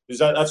win.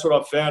 That's what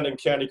I've found in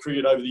county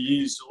cricket over the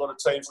years. A lot of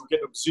teams will get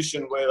in a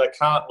position where they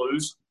can't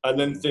lose and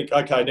then think,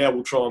 okay, now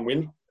we'll try and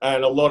win.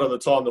 And a lot of the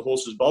time the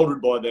horse is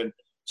bolted by then.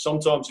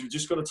 Sometimes you've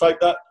just got to take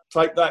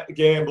that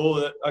gamble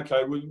that,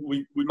 okay,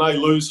 we may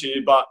lose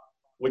here, but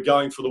we're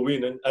going for the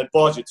win, and it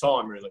buys you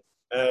time, really.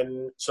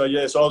 And so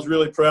I was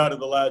really proud of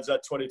the lads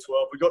at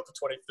 2012. We got to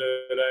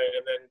 2013,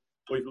 and then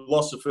we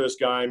lost the first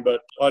game,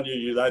 but I knew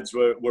you lads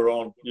were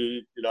on.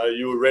 You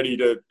were ready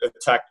to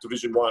attack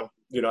Division 1,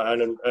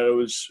 and it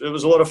was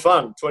a lot of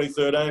fun.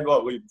 2013,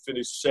 we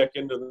finished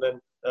second, and then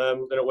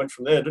it went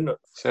from there, didn't it?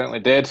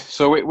 Certainly did.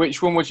 So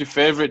which one was your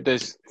favourite,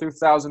 Diz?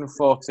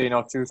 2014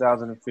 or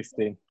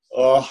 2015?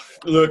 Oh,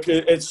 look,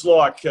 it's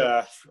like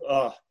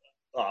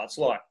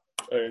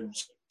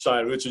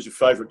saying which is your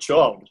favourite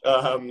child.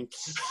 You've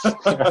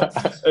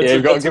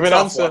got to give an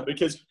answer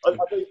because I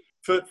think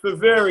for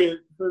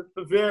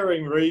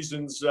varying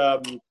reasons.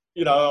 I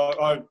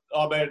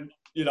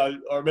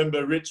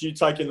remember Richie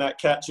taking that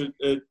catch at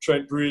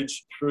Trent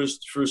Bridge for us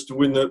to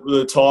win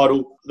the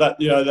title.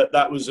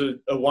 That was a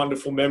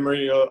wonderful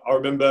memory. I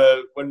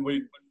remember when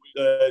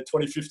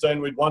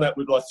 2015 we'd won it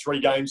with like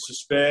 3 games to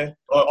spare.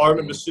 I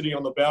remember sitting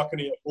on the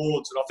balcony at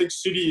Lords, and I think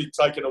City had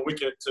taken a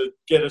wicket to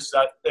get us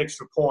that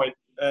extra point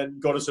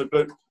and got us it.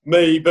 But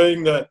me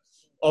being I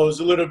was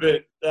a little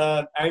bit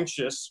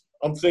anxious.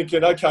 I'm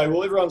thinking, okay,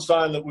 well, everyone's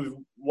saying that we've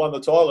won the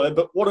title,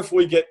 but what if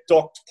we get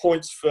docked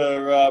points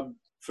for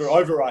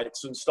over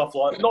eights and stuff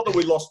like that? Not that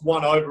we lost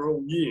 1 over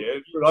all year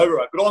for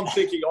over eight, but I'm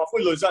thinking, if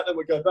we lose that, then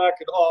we go back,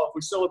 and if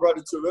we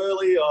celebrated too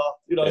early,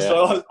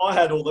 So I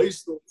had all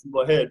these thoughts in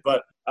my head,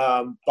 but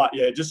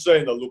yeah, just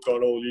seeing the look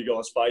on all you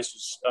guys'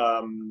 faces,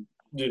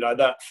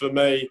 that for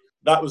me,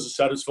 that was a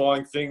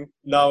satisfying thing,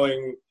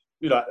 knowing,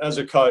 as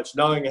a coach,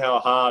 knowing how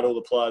hard all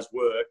the players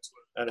worked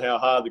and how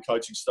hard the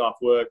coaching staff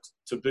worked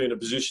to be in a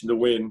position to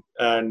win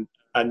and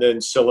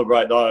then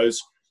celebrate those.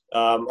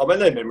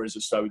 They're memories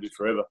that stay with you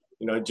forever.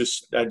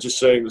 Just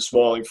seeing the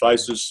smiling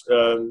faces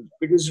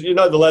because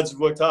the lads have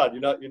worked hard.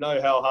 You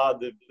know how hard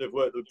they've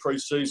worked the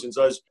pre-seasons.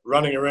 Those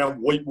running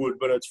around Wheatwood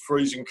when it's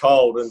freezing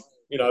cold, and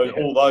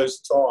all those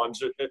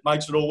times it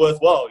makes it all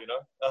worthwhile.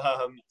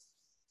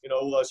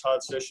 All those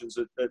hard sessions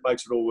it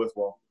makes it all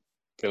worthwhile.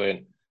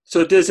 Brilliant.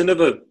 So there's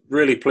another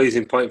really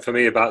pleasing point for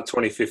me about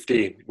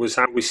 2015 was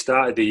how we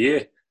started the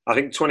year. I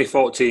think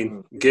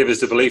 2014 gave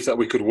us the belief that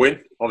we could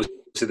win.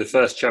 Obviously, the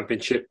first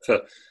championship for,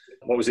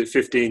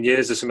 15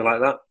 years or something like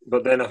that.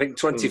 But then I think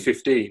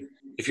 2015,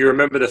 if you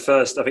remember the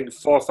first, 4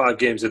 or 5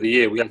 games of the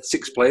year, we had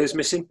 6 players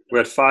missing. We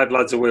had 5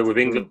 lads away with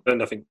England.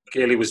 I think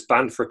Gailey was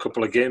banned for a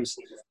couple of games.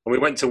 And we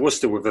went to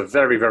Worcester with a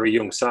very, very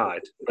young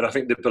side. But I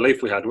think the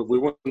belief we had, we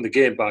won the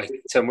game by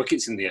 10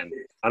 wickets in the end.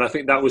 And I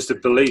think that was the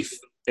belief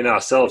in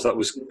ourselves that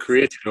was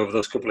created over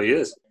those couple of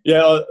years.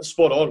 Yeah,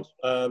 spot on.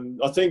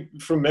 I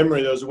think from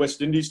memory there was a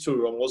West Indies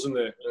tour on, wasn't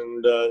there?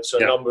 And a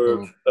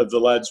number of the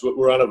lads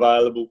were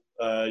unavailable.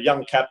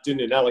 Young captain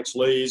in Alex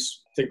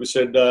Lees. I think we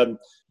said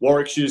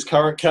Warwickshire's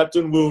current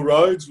captain, Will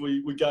Rhodes.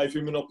 We gave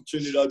him an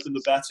opportunity to open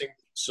the batting.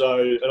 So,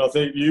 and I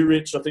think you,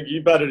 Rich,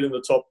 you batted in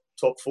the top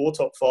 4,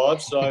 top 5.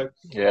 So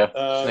yeah,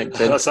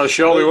 that's how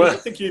sure we were. I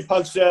think you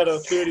punched out a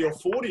 30 or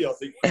 40. I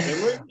think from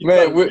memory.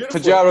 Mate,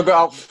 Pyrah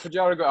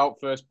got out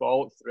first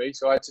ball at 3,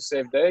 so I had to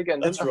save day again.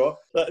 That's right.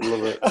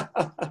 Love it.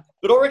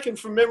 But I reckon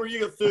from memory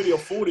you got 30 or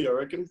 40. I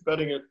reckon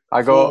batting at.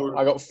 I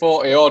got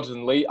 40 odd,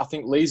 and I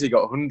think Leesy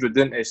got 100,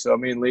 didn't he? So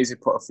me and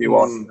Leesy put a few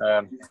on.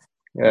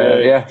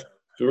 Yeah.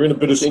 So we're in a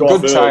bit of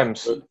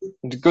strife.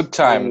 Good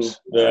times.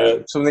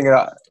 Something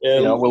that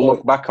we'll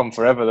look back on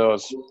forever.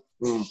 Those.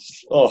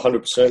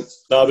 100%.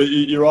 No, but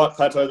you're right,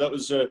 Pato. That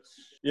was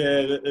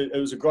it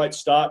was a great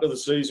start to the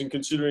season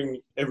considering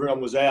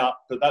everyone was out.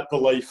 But that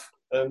belief,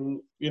 and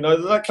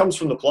that comes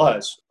from the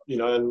players.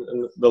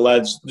 And the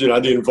lads.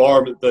 The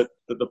environment that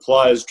the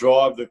players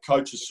drive, the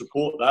coaches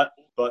support that,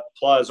 but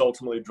players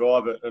ultimately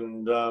drive it.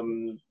 And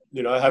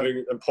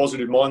having a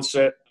positive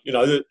mindset.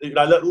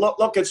 A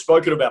lot gets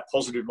spoken about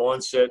positive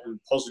mindset and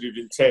positive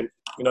intent.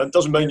 It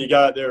doesn't mean you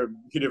go out there and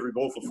hit every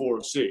ball for 4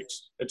 or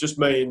 6. It just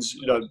means,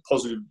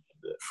 positive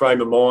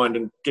frame of mind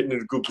and getting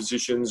into good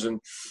positions and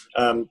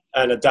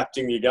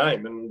adapting your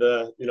game. And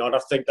and I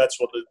think that's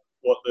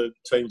what the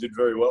team did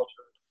very well.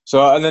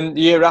 So, and then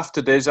the year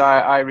after this,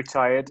 I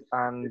retired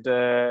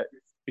and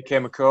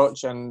became a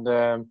coach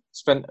and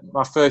spent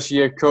my first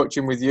year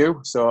coaching with you.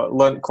 So I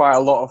learned quite a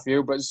lot of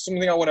you. But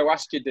something I want to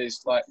ask you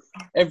is, like,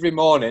 every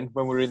morning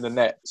when we're in the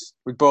nets,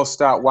 we both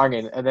start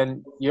wanging, and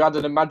then you had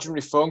an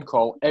imaginary phone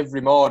call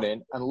every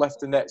morning and left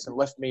the nets and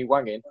left me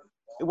wanging.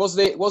 Was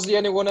there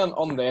anyone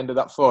on the end of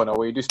that phone, or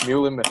were you just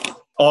muling me?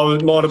 Oh,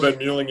 it might have been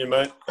muling you,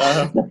 mate.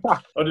 I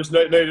just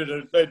needed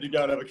to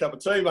go and have a cup of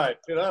tea, mate.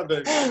 I've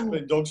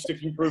been dog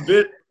sticking for a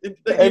bit.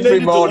 Every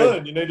morning. To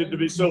learn. You needed to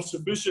be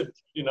self-sufficient,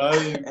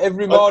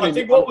 Every morning. I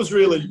think what was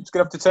really... Just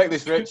going to have to take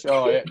this, Rich.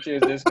 Oh, yeah,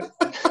 cheers.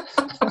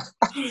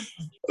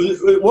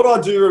 What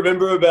I do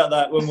remember about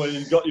that when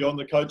we got you on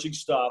the coaching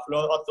staff, and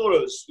I thought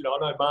it was, I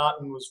know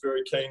Martin was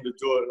very keen to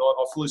do it, and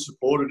I fully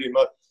supported him.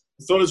 I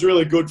thought it was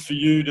really good for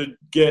you to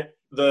get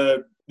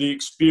the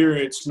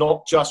experience,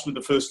 not just with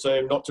the first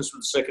team, not just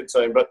with the second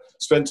team, but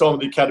spend time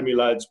with the academy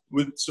lads,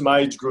 with some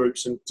age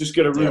groups, and just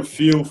get a real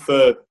feel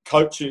for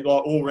coaching,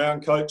 like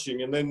all-round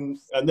coaching. And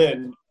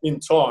then in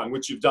time,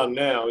 which you've done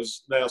now,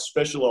 is now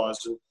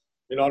specialised.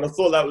 And I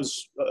thought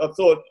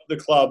the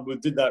club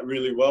did that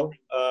really well,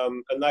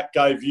 and that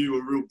gave you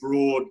a real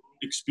broad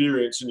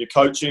experience in your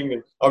coaching.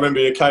 And I remember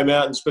you came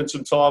out and spent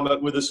some time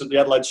with us at the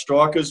Adelaide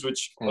Strikers,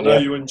 which I know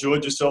you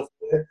enjoyed yourself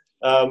there.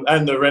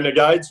 And the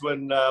Renegades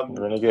when the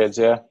Renegades,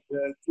 yeah.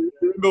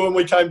 Remember when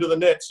we came to the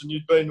Nets and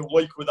you'd been a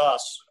week with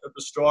us at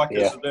the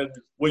Strikers, and then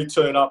we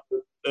turn up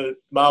at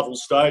Marvel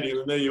Stadium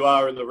and there you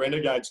are in the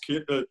Renegades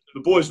kit. The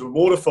boys were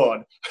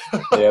mortified.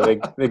 Yeah,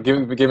 they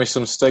give me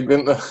some stick,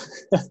 didn't they?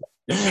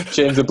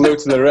 Change the blue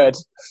to the red.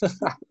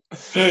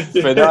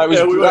 But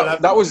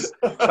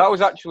that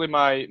was actually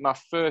my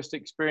first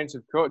experience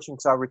of coaching,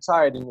 because I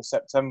retired in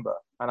September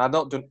and I'd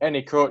not done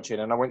any coaching,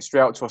 and I went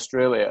straight out to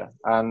Australia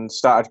and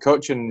started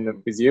coaching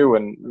with you,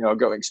 and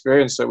got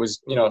experience. So it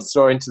was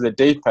thrown into the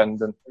deep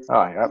end, and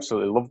I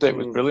absolutely loved it. It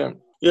was brilliant.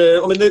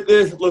 Yeah, I mean,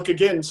 look,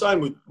 again,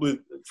 same with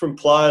from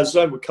players,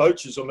 same with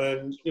coaches. I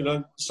mean,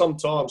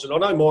 sometimes, and I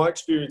know my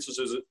experiences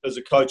as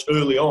a coach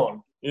early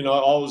on, I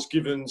was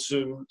given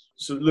some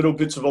little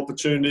bits of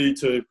opportunity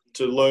to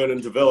learn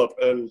and develop.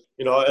 And,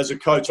 as a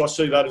coach, I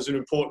see that as an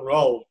important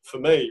role for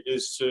me,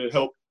 is to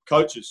help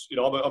coaches.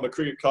 I'm a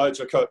cricket coach,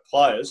 I coach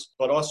players,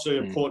 but I see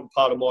an important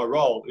part of my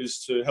role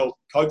is to help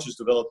coaches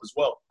develop as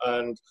well.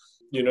 And,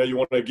 you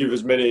want to give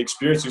as many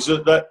experiences,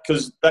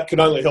 because that can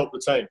only help the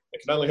team.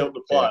 It can only help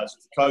the players.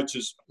 The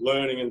coaches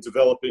learning and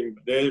developing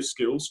their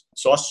skills.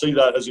 So I see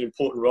that as an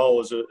important role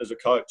as a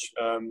coach,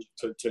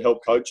 to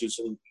help coaches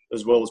and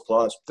as well as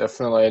players.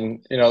 Definitely.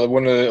 And,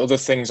 one of the other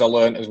things I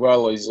learned as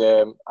well is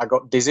I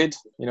got dizzied.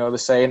 The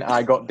saying,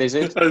 I got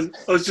dizzied. I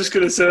was just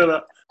going to say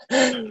that.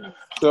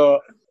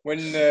 So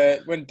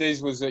when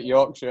Diz was at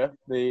Yorkshire,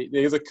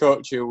 the other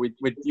coach who we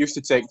used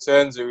to take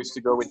turns, who used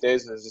to go with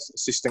Diz as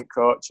assistant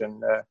coach,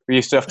 and we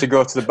used to have to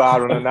go to the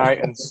bar on a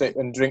night and sit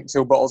and drink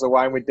 2 bottles of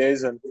wine with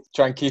Diz and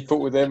try and keep up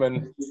with him.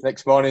 And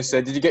next morning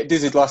said, "Did you get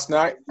dizzied last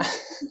night?"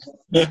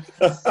 You've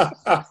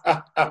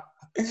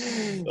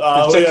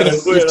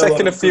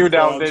taken a few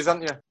down, Diz,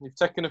 haven't you? You've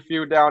taken a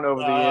few down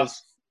over the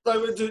years. So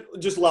we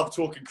just love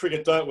talking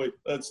cricket, don't we?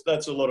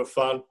 That's a lot of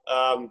fun.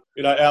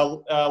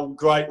 Our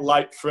great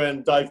late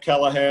friend Dave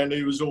Callaghan,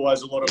 he was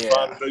always a lot of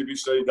fun.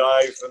 BBC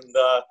Dave,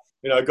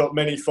 and got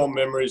many fond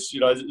memories.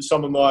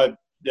 Some of my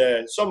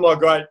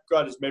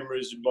greatest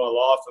memories in my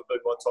life have been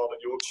my time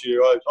at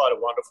Yorkshire. I had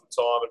a wonderful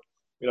time,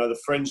 and the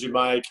friends you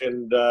make,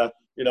 and the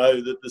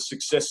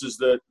successes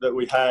that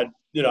we had.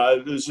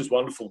 It was just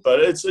wonderful.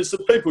 But it's the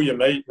people you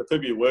meet, the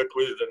people you work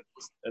with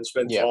and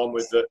spend time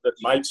with that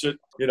makes it.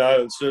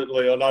 And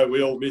certainly I know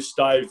we all miss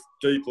Dave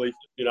deeply.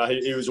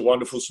 He was a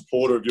wonderful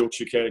supporter of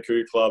Yorkshire County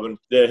Cricket Club, and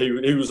he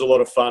was a lot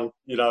of fun.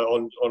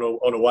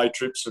 On away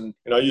trips, and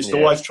I used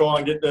to always try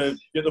and get the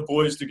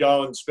boys to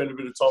go and spend a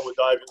bit of time with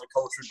Dave in the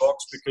commentary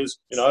box, because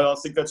I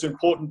think that's an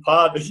important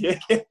part.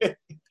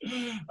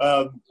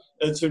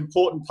 It's an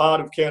important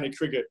part of county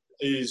cricket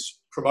is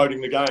promoting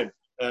the game.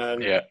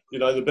 And,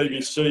 the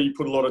BBC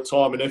put a lot of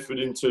time and effort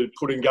into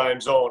putting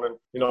games on.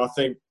 And, I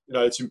think,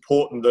 it's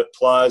important that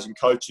players and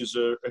coaches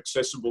are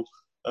accessible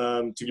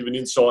to give an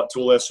insight to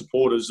all our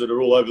supporters that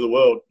are all over the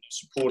world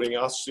supporting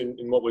us in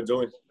what we're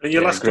doing. In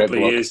your last couple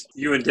of years,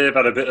 you and Dave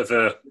had a bit of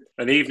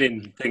an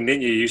evening thing,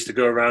 didn't you? You used to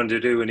go around to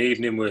do an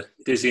evening with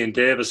Dizzy and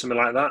Dave or something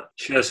like that.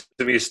 Share some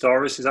of your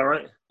stories, is that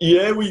right?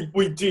 Yeah,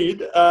 we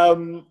did.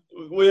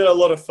 We had a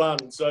lot of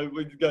fun. So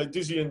we'd go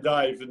Dizzy and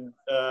Dave, and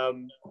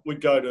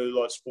we'd go to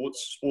like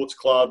sports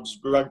clubs,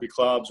 rugby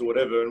clubs, or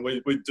whatever, and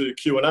we'd do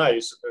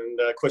Q&As and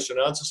question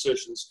and answer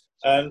sessions,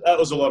 and that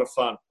was a lot of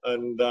fun.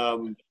 And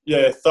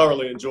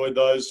thoroughly enjoyed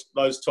those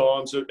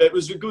times. It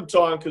was a good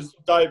time because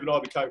Dave and I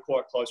became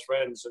quite close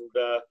friends, and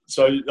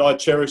so I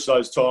cherish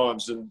those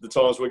times and the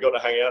times we got to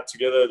hang out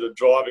together. The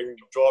driving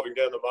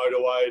down the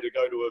motorway to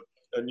go to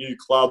a new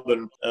club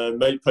and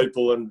meet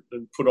people and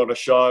put on a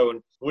show.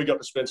 And we got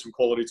to spend some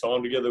quality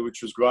time together,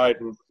 which was great.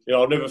 And,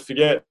 I'll never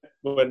forget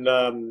when,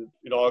 I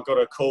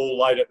got a call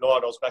late at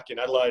night. I was back in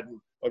Adelaide and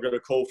I got a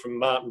call from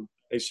Martin.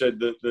 He said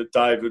that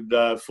Dave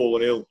had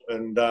fallen ill.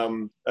 And I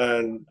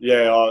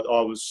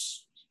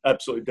was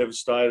absolutely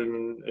devastated,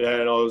 and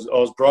I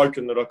was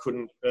broken that I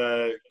couldn't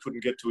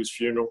get to his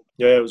funeral.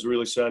 Yeah, it was a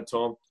really sad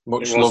time.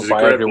 Much love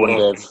by everyone,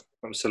 Dave.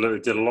 Absolutely,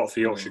 did a lot for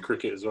Yorkshire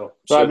cricket as well.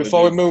 Right,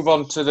 before we move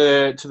on to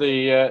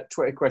the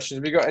Twitter questions,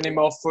 have you got any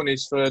more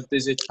funnies for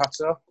Dizzy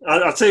Pato?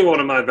 I'll tell you one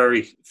of my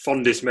very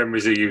fondest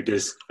memories of you,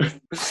 Diz.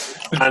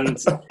 And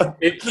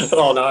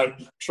oh no,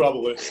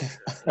 trouble it.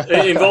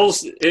 It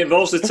involves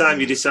the time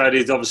you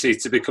decided, obviously,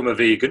 to become a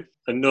vegan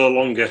and no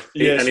longer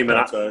eat any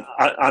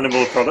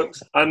animal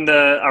products. And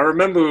I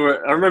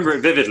remember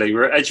it vividly. We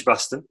were at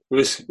Edgbaston.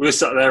 We were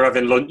sat there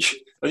having lunch,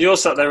 and you're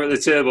sat there at the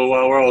table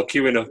while we're all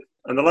queuing up.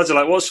 And the lads are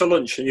like, "What's for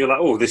lunch?" And you're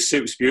like, "Oh, this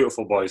soup's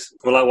beautiful, boys."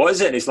 We're like, "What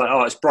is it?" And he's like,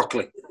 "Oh, it's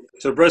broccoli."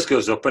 So Brez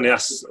goes up and he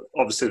asks,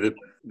 obviously,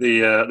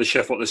 the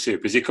chef what the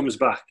soup is. He comes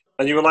back.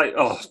 And you were like,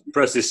 "Oh,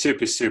 Brez, this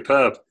soup is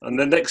superb." And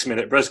the next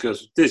minute, Brez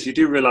goes, "Diz, you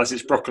do realise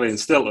it's broccoli and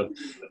Stilton?"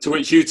 To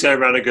which you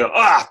turn around and go,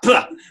 "Ah!"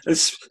 and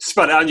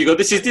spat it out and you go,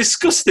 "This is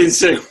disgusting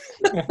soup."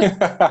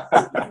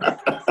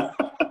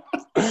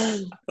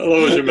 I'll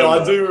always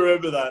remember I do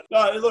remember that.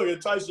 No, look,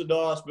 it tasted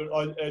nice, but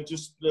I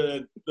just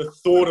the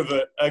thought of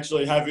it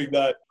actually having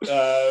that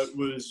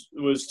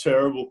was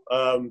terrible.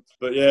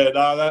 But yeah,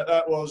 no,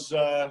 that was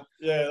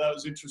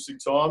interesting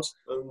times,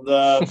 and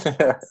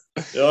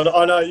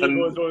I know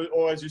you boys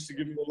always used to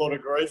give me a lot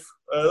of grief.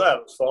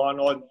 That was fine.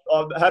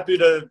 I'm happy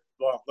to.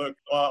 Well, look,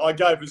 I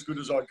gave as good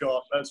as I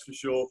got. That's for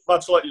sure.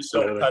 Much like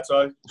yourself,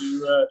 Pato.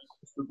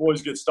 The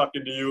boys get stuck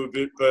into you a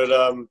bit,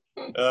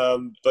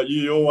 but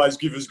you always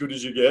give as good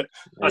as you get.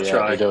 I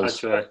try.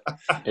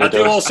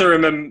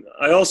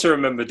 I also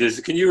remember, Diz,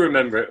 can you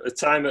remember at the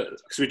time,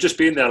 because we'd just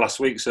been there last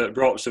week, so it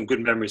brought some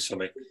good memories for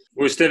me.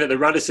 We were staying at the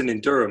Radisson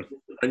in Durham,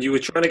 and you were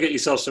trying to get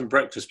yourself some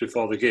breakfast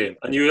before the game,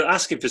 and you were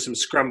asking for some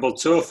scrambled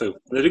tofu.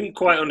 And they didn't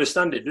quite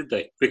understand it, did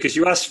they? Because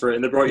you asked for it,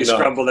 and they brought you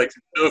scrambled eggs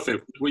and tofu,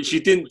 which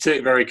you didn't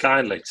take very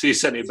kindly, so you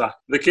sent it back.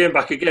 They came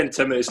back again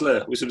 10 minutes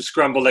later with some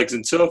scrambled eggs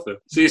and tofu,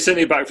 so you sent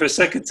it back for a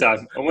second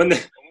time. And when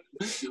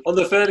on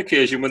the third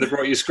occasion, when they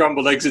brought you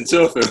scrambled eggs and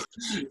tofu,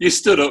 you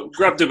stood up,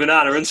 grabbed a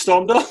banana, and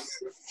stormed off.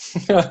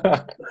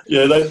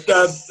 Yeah,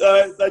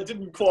 they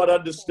didn't quite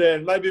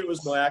understand. Maybe it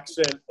was my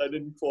accent. They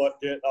didn't quite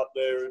get up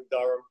there in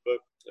Durham, but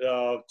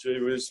gee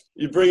whiz.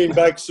 You're bringing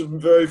back some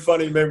very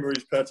funny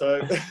memories,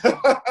 Pato.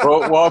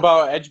 Well, what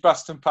about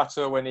Edgbaston,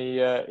 Pato, when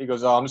he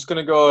goes, "Oh, I'm just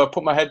going to go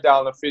put my head down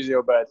on the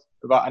physio bed."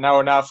 About an hour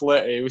and a half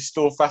later, he was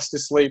still fast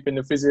asleep in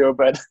the physio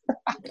bed.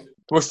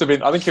 Must have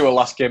been, I think it was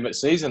last game of the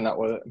season, that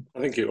was it. I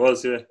think it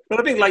was, yeah. But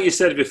I think, like you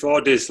said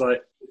before, Diz,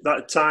 like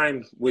that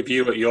time with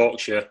you at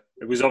Yorkshire,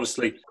 it was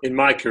obviously, in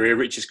my career,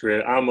 Rich's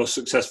career, our most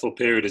successful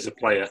period as a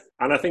player.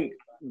 And I think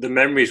the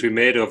memories we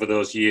made over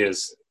those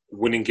years,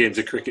 winning games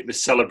of cricket, the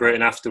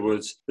celebrating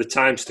afterwards, the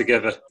times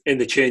together in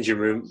the changing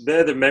room,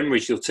 they're the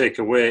memories you'll take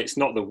away. It's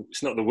not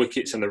the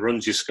wickets and the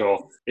runs you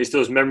score. It's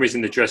those memories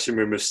in the dressing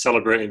room of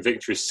celebrating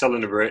victories,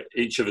 celebrating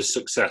each other's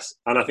success.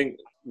 And I think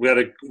we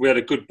had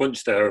a good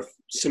bunch there of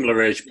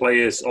similar age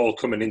players all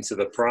coming into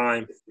the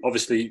prime.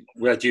 Obviously,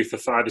 we had you for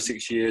 5 or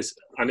 6 years,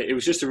 and it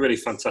was just a really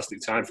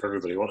fantastic time for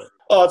everybody, wasn't it?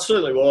 Oh, it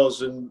certainly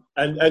was,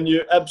 and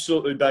you're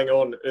absolutely bang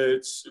on.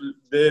 It's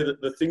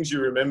the things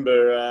you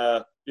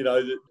remember.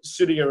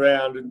 Sitting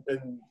around and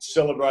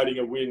celebrating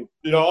a win.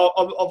 I've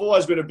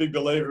always been a big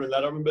believer in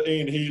that. I remember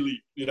Ian Healy,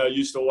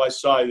 used to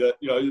always say that,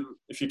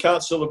 if you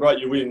can't celebrate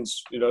your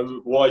wins,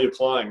 why are you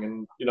playing?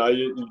 And,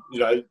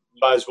 you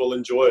may as well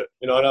enjoy it.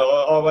 And I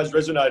always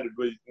resonated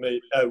with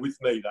me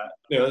that,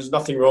 there's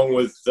nothing wrong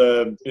with,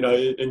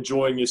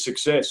 enjoying your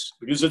success,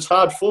 because it's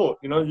hard fought.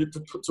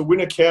 To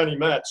win a county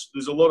match,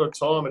 there's a lot of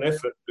time and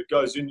effort that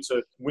goes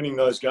into winning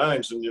those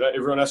games. And,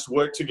 everyone has to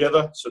work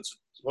together. So it's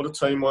a lot of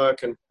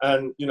teamwork,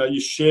 and you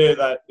share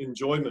that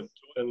enjoyment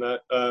and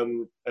that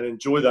and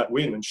enjoy that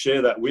win and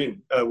share that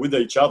win with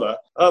each other.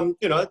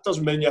 It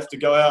doesn't mean you have to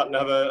go out and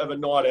have a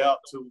night out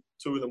till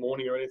 2 a.m.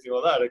 or anything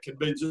like that. It can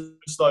be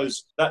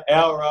just that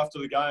hour after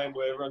the game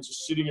where everyone's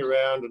just sitting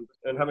around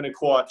and having a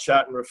quiet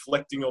chat and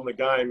reflecting on the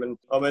game. And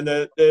I mean,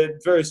 they're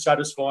very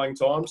satisfying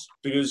times,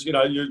 because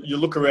you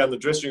look around the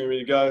dressing room and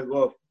you go,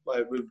 well,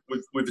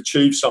 we've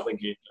achieved something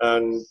here,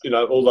 and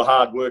all the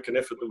hard work and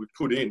effort that we've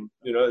put in,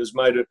 has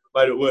made it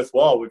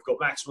worthwhile. We've got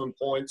maximum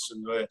points,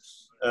 and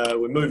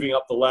we're moving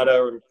up the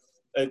ladder,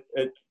 and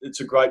it's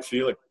a great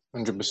feeling.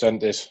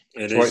 100% is.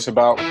 That's what it's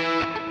about.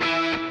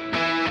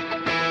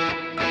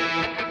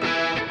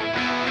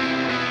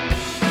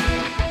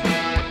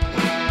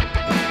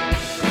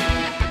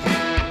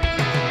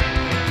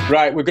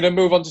 Right, we're going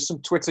to move on to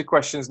some Twitter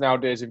questions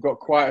nowadays. We've got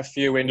quite a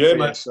few in for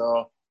you,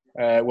 so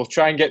we'll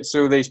try and get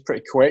through these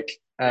pretty quick.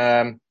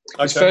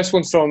 This first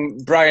one's from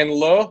Brian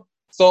Lowe.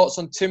 Thoughts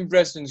on Tim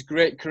Bresden's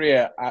great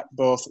career at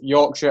both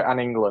Yorkshire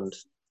and England?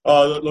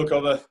 Oh, look,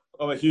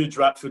 I'm a huge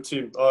rat for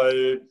Tim.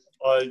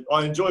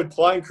 I enjoyed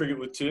playing cricket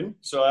with Tim.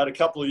 So I had a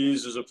couple of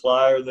years as a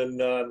player, and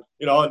then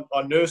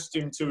I nursed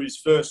him to his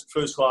first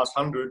class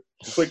 100.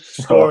 Quick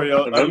story.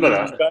 I remember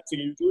that. He was batting.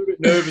 He was a little bit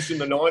nervous in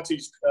the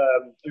 90s.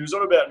 He was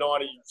on about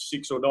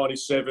 96 or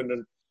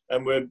 97,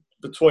 and we're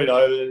between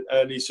over.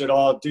 And he said,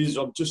 "Oh, Diz,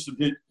 I'm just a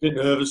bit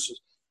nervous."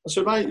 I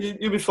said, "Mate,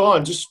 you'll be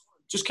fine. Just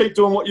keep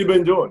doing what you've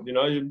been doing.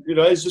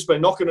 He's just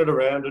been knocking it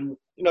around, and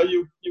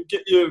you'll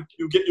get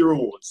your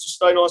rewards. Just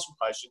stay nice and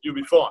patient. You'll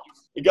be fine."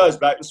 He goes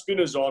back, the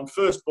spinner's on,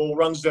 first ball,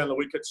 runs down the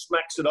wicket,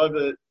 smacks it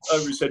over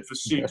his head for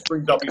 6,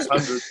 brings up his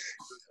 100, and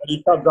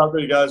he comes up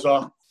and he goes,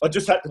 "Oh, I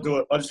just had to do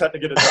it. I just had to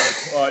get it done."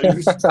 All right, he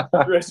was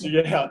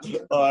stressing out.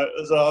 All right,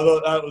 so I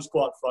thought that was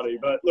quite funny.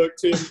 But look,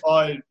 Tim,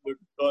 I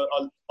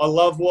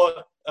love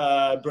what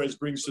Brez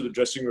brings to the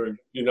dressing room.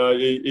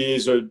 He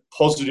is a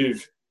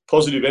positive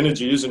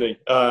energy, isn't he?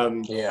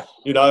 And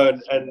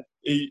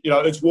he,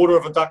 it's water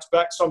off a duck's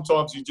back.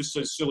 Sometimes he just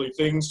says silly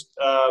things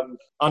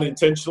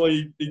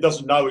unintentionally. He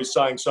doesn't know he's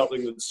saying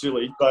something that's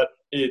silly, but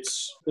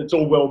it's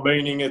all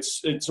well-meaning.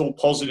 It's all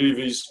positive.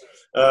 He's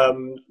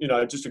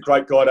just a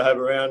great guy to have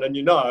around. And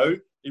he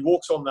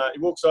walks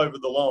over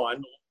the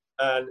line,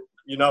 and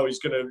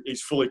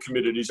he's fully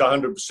committed. He's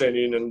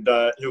 100% in, and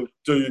he'll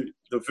do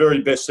the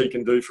very best he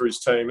can do for his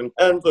team.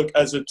 And look,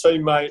 as a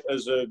teammate,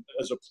 as a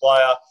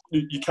player,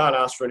 you can't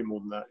ask for any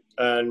more than that.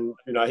 And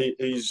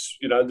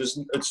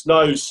it's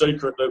no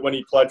secret that when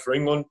he played for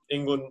England,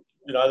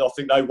 I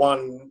think they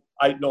won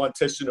 8-9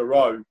 tests in a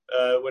row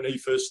when he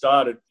first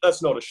started.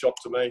 That's not a shock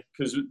to me,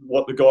 because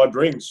what the guy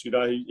brings,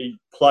 he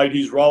played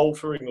his role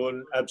for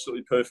England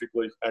absolutely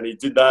perfectly, and he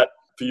did that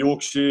for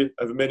Yorkshire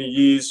over many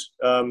years.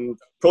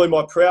 Probably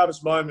my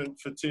proudest moment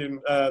for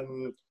Tim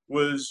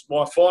was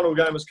my final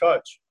game as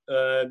coach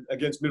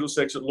against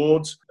Middlesex at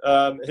Lords.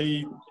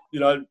 He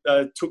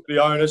took the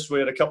onus. We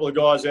had a couple of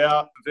guys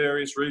out for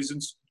various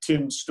reasons.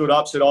 Tim stood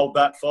up, said, "I'll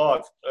bat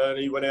 5," and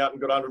he went out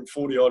and got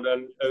 140 odd,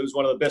 and it was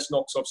one of the best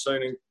knocks I've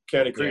seen in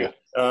county cricket.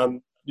 Yeah.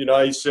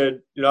 He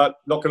said, not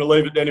going to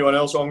leave it to anyone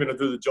else. I'm going to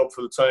do the job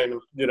for the team.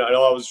 And I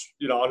was,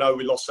 I know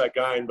we lost that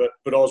game, but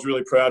I was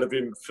really proud of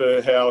him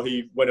for how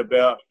he went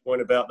about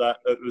that.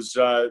 It was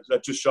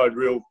that just showed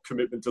real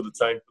commitment to the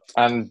team.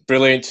 And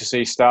brilliant to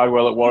see started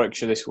well at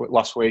Warwickshire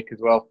last week as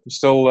well. I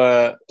still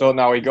don't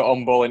know how he got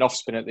on ball in off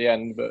spin at the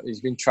end, but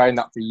he's been trying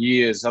that for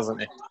years,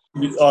 hasn't he?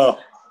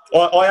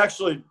 I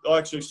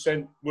actually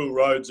sent Will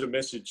Rhodes a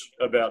message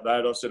about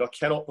that. I said, "I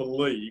cannot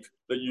believe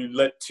that you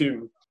let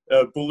Tim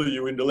bully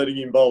you into letting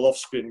him bowl off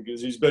spin,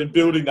 because he's been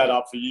building that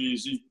up for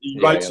years. He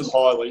rates them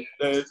highly.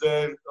 They're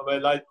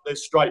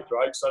straight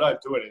breaks. They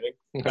don't do anything.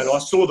 And I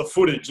saw the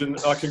footage, and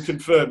I can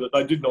confirm that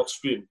they did not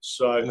spin.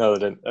 So no,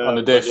 they didn't. On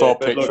the day 4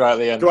 pitch right at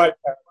the end. Great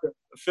character,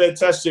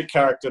 fantastic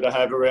character to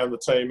have around the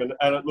team. And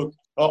look,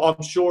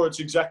 I'm sure it's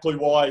exactly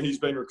why he's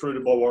been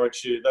recruited by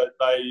Warwickshire. That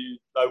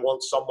they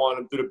want someone,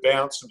 a bit of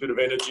bounce, a bit of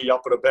energy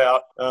up and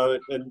about.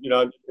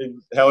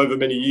 In however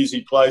many years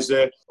he plays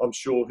there, I'm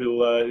sure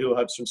he'll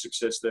have some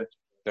success there.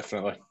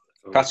 Definitely.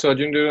 Pato,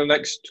 do you want to do the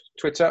next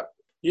Twitter?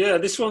 Yeah,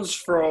 this one's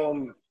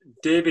from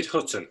David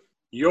Hutton.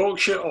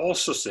 Yorkshire or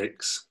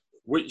Sussex,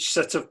 which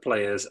set of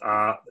players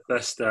are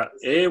best at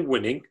A,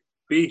 winning,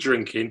 B,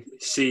 drinking,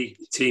 C,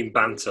 team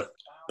banter?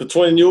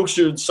 Between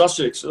Yorkshire and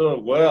Sussex? Oh,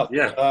 wow.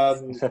 Yeah.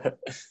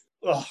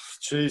 Oh,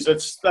 geez,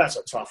 that's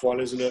a tough one,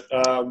 isn't it?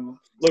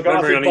 Look,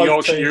 you're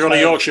on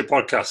a Yorkshire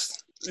podcast.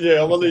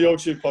 Yeah, I'm on the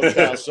Yorkshire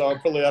podcast, so I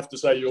probably have to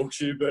say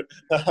Yorkshire.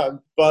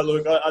 But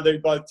look, I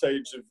think both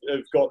teams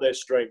have got their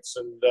strengths,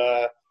 and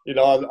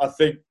I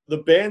think the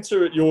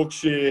banter at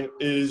Yorkshire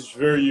is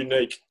very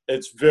unique.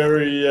 It's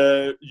very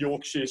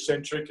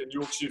Yorkshire-centric and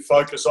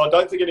Yorkshire-focused. I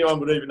don't think anyone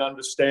would even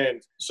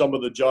understand some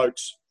of the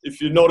jokes if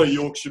you're not a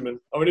Yorkshireman.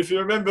 I mean, if you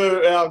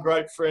remember our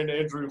great friend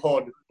Andrew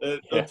Hodd,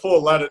 the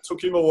poor lad, it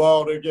took him a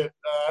while to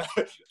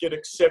get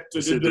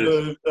accepted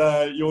into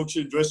the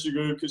Yorkshire dressing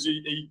room, because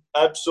he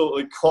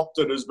absolutely copped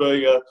it as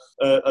being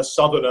a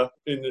southerner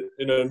in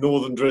a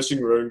northern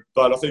dressing room.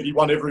 But I think he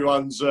won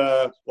everyone's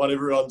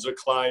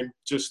acclaim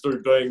just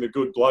through being the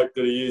good bloke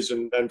that he is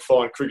and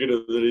fine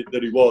cricketer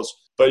that he was.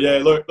 But yeah,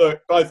 look,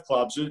 both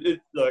clubs.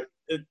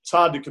 It's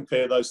hard to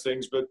compare those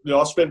things, but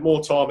I spent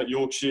more time at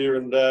Yorkshire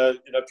and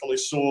probably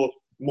saw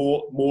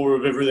more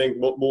of everything,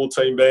 more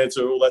team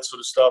banter, all that sort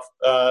of stuff.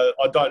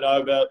 I don't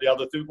know about the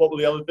other things. What were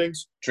the other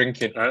things?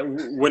 Drinking,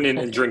 winning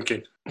and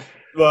drinking.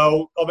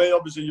 Well, I mean,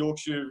 obviously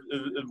Yorkshire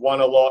have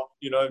won a lot.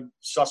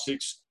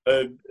 Sussex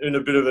in a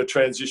bit of a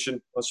transition,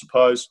 I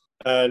suppose.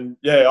 And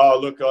yeah,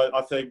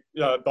 I think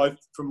both,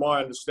 from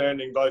my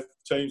understanding, both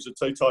teams are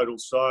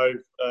teetotals. So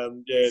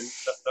none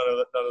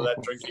of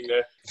that drinking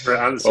there. Great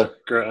answer.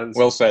 Great answer.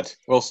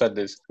 Well said,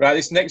 Diz. Right,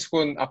 this next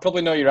one, I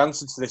probably know your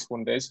answer to this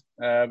one, Diz.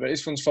 But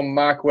this one's from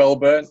Mark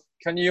Welburn.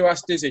 Can you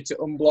ask Dizzy to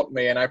unblock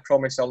me, and I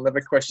promise I'll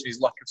never question his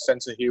lack of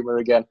sense of humour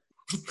again?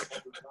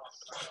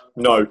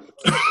 No.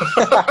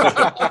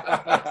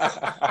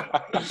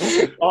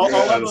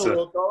 I'll have a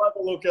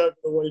look over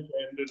the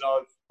weekend, and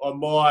I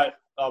might.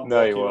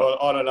 No, you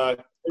won't. I don't know.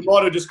 It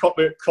might have just got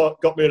me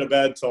at a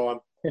bad time.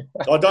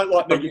 I don't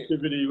like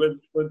negativity.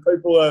 When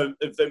people are,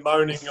 if they're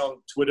moaning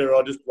on Twitter,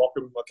 I just block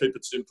them. I keep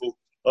it simple.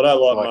 I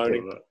don't like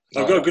moaning.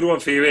 I've got a good one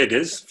for you, Ed,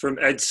 from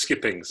Ed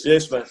Skippings.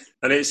 Yes, mate.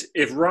 And it's,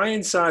 if Ryan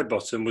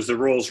Sidebottom was the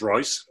Rolls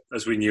Royce,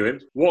 as we knew him,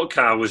 what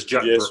car was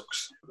Jack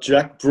Brooks?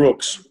 Jack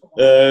Brooks.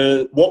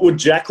 What would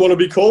Jack want to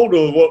be called,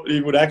 or what he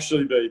would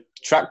actually be?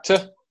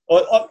 Tractor?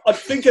 I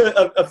think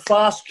a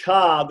fast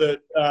car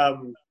that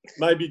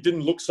maybe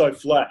didn't look so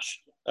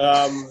flash.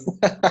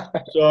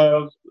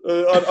 So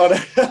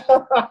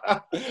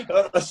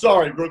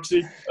sorry,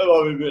 Brooksy, that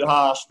might be a bit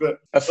harsh, but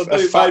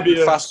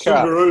maybe a fast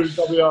car. Subaru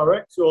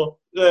WRX, or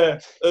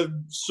a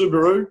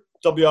Subaru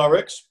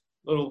WRX,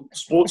 little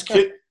sports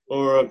kit,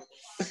 or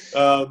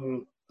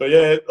but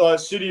yeah,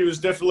 City was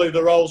definitely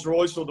the Rolls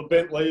Royce or the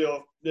Bentley,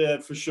 or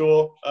for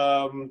sure.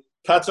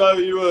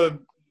 Pato, you were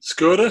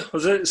Skoda,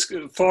 was it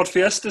Ford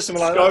Fiesta,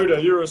 something like that?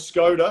 Skoda, you're a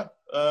Skoda.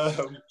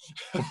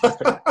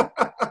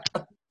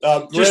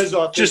 Brez,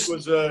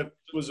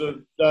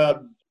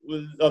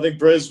 I think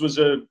Brez was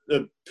a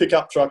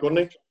pickup truck, wasn't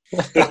he?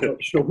 I'm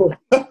not sure.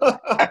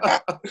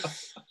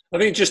 I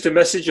think just a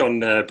message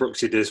on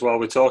Brooksy Diz while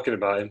we're talking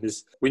about him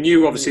is, we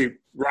knew obviously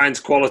Ryan's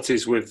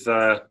qualities with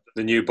the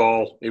new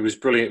ball. He was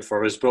brilliant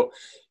for us, but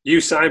you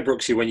signed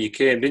Brooksy when you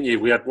came, didn't you?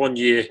 We had 1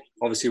 year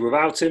obviously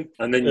without him,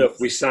 and then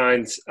we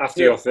signed,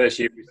 after your first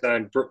year, we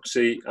signed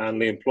Brooksy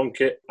and Liam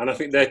Plunkett, and I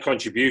think their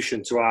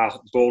contribution to our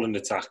bowling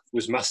attack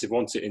was massive,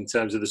 wasn't it, in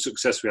terms of the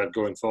success we had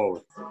going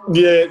forward?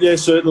 Yeah,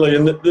 certainly.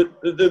 And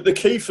the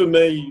key for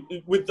me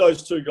with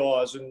those two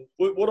guys, and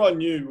what I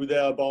knew with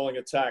our bowling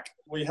attack,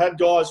 we had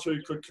guys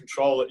who could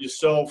control it.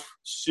 Yourself,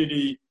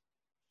 City,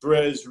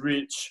 Brez,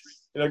 Rich,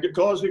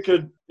 guys who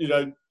could,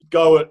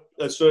 go at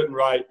a certain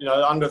rate,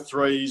 under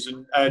threes,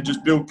 and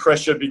just build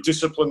pressure, be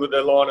disciplined with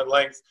their line and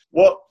length.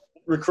 What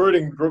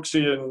recruiting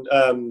Brooksy and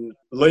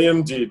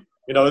Liam did,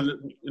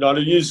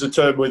 to use the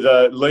term with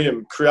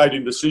Liam,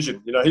 creating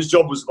decision. His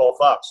job was to bowl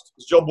fast.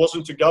 His job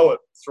wasn't to go at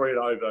 3 and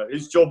over.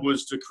 His job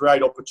was to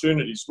create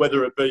opportunities,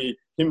 whether it be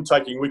him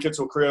taking wickets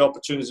or create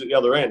opportunities at the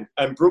other end.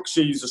 And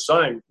Brooksy is the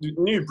same. I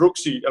knew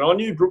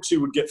Brooksy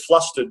would get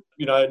flustered,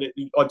 and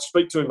I'd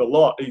speak to him a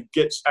lot. He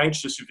gets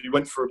anxious if he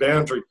went for a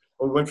boundary,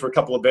 or went for a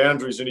couple of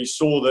boundaries, and he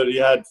saw that he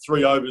had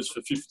 3 overs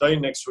for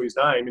 15 next to his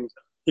name, and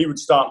he would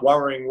start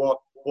worrying what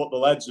the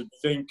lads would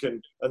think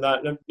and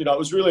that. And, it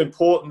was really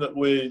important that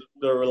we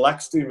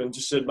relaxed him and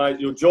just said,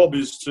 mate, your job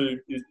is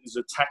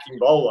attacking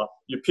bowler.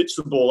 You pitch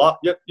the ball up.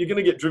 Yep, you're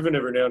going to get driven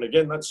every now and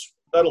again.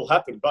 That'll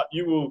happen, but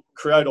you will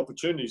create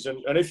opportunities.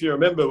 And if you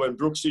remember when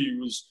Brooksy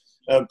was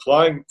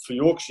playing for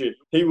Yorkshire,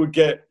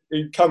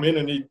 he'd come in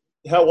and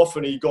how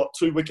often he got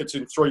 2 wickets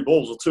in 3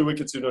 balls or 2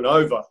 wickets in an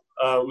over.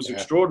 It was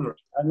extraordinary.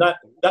 And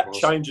that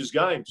changes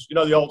games.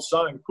 The old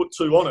saying, put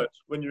 2 on it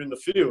when you're in the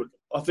field.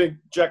 I think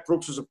Jack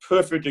Brooks was a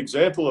perfect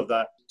example of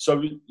that. So,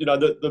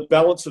 the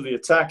balance of the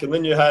attack. And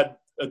then you had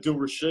Adil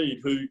Rashid,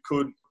 who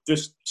could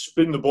just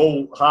spin the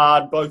ball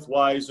hard both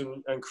ways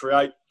and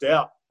create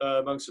doubt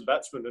amongst the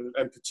batsmen.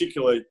 And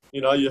particularly,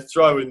 you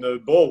throw in the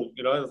ball.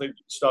 I think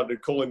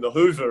started calling the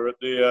Hoover at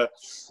the,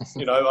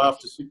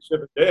 after 6,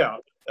 7 down.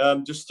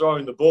 Just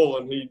throwing the ball,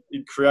 and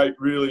he'd create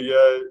really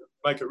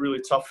make it really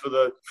tough for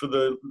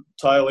the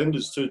tail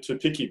enders to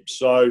pick him.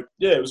 So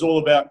it was all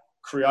about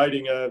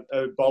creating a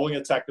bowling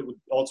attack that would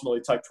ultimately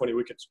take 20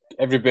 wickets.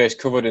 Every base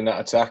covered in that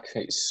attack.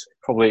 It's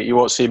probably, you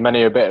won't see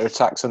many better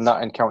attacks than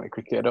that in county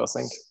cricket, I don't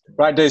think.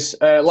 Right, Diz,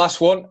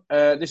 last one.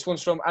 This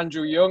one's from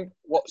Andrew Young.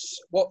 What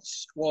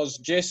was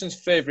Jason's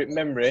favourite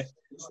memory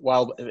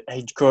while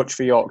head coach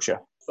for Yorkshire?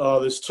 Oh,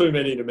 there's too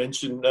many to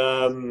mention.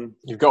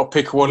 You've got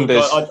to pick one,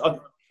 Diz.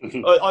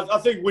 I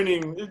think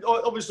winning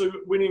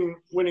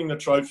the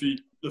trophy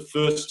the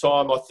first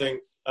time, I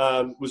think,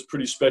 was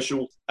pretty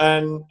special.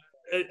 And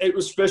it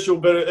was special,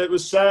 but it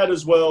was sad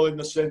as well in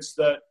the sense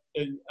that,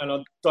 and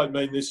I don't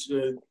mean this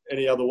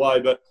any other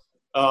way, but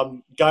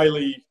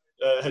Gailey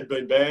had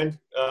been banned.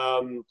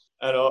 And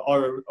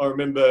I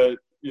remember,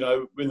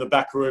 in the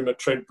back room at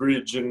Trent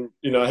Bridge, and,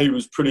 he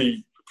was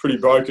pretty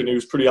broken. He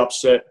was pretty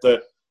upset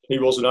that he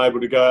wasn't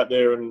able to go out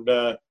there and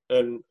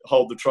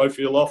hold the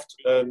trophy aloft.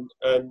 And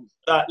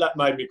that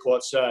made me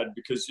quite sad,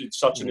 because it's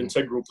such an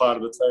integral part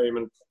of the team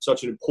and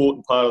such an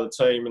important part of the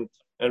team.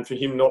 And for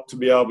him not to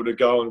be able to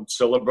go and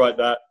celebrate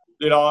that,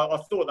 I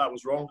thought that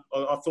was wrong.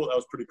 I thought that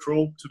was pretty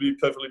cruel, to be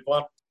perfectly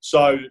blunt.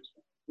 So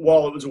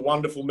while it was a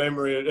wonderful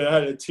memory, it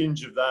had a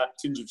tinge of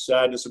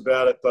sadness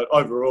about it. But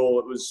overall,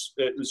 it was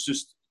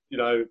just,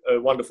 a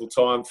wonderful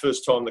time.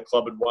 First time the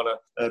club had won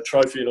a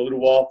trophy in a little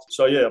while.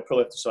 So, yeah, I'll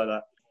probably have to say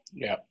that.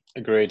 Yeah,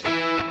 agreed.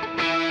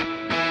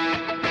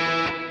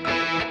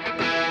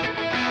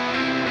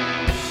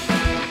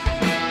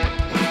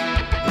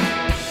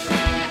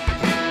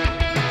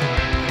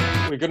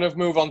 We're going to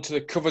move on to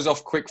the covers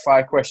off quick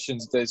fire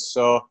questions, Diz.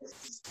 So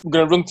I'm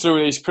going to run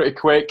through these pretty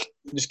quick.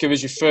 Just give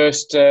us your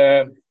first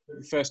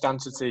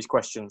answer to these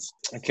questions.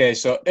 Okay,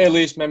 so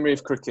earliest memory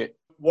of cricket.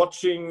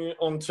 Watching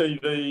on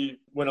TV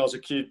when I was a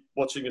kid,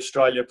 watching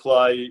Australia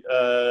play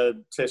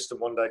Test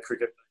and one-day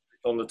cricket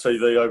on the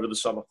TV over the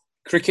summer.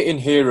 Cricketing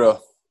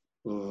hero.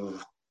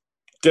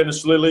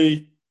 Dennis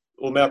Lilly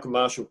or Malcolm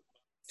Marshall.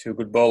 Two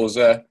good bowlers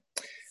there.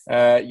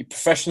 Your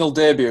professional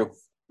debut?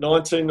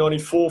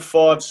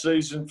 1994-5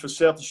 season for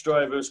South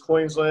Australia versus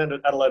Queensland at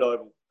Adelaide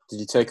Oval. Did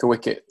you take a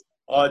wicket?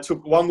 I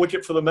took 1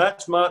 wicket for the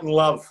match. Martin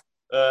Love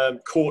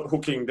caught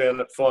hooking down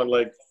at fine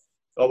leg.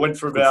 I went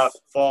for about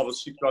 5 or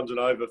 6 runs and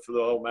over for the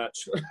whole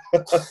match.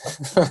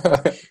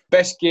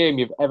 Best game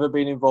you've ever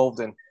been involved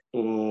in?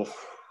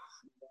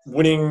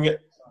 Winning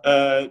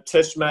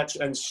test match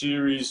and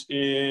series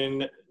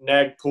in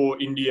Nagpur,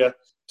 India,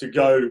 to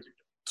go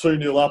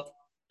 2-0 up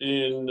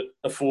in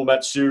a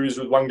 4-match series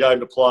with 1 game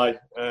to play,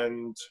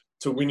 and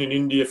to win in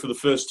India for the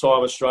first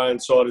time Australian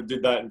side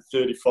did that in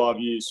 35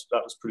 years.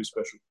 That was pretty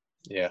special.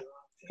 Yeah.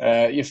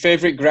 Your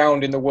favourite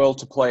ground in the world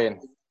to play in?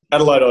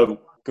 Adelaide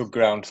Oval. Good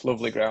ground.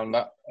 Lovely ground,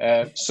 that.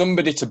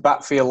 Somebody to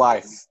bat for your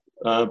life?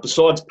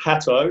 Besides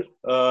Pato.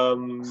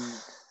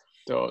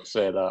 Don't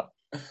say that.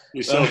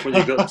 Yourself when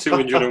you got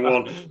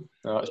 201.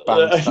 No, it's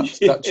banned.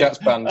 That chat's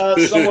banned.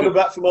 Someone to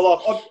bat for my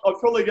life. I'd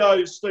probably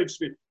go Steve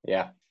Smith.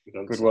 Yeah,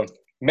 good one.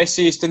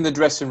 Messiest in the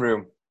dressing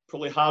room?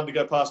 Probably hard to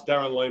go past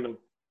Darren Lehmann.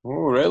 Oh,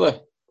 really?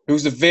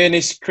 Who's the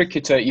vainest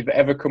cricketer you've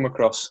ever come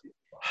across?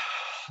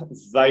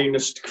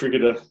 Vainest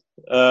cricketer?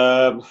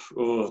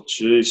 Oh,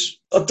 jeez.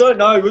 I don't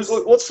know.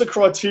 What's the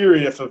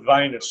criteria for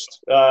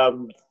vainest?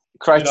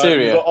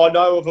 Criteria? I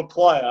know of a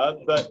player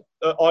that...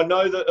 I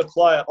know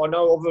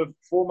of a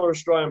former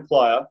Australian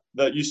player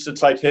that used to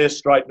take hair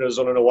straighteners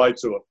on an away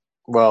tour.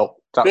 Well,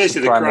 that's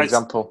basically a prime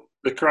example.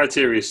 The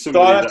criteria is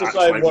somebody so I have that to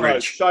say like one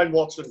Rich. Shane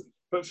Watson.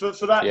 But for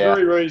that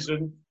very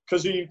reason,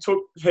 because he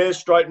took hair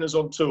straighteners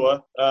on tour,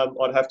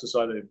 I'd have to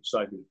say him.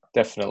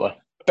 Definitely.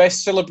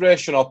 Best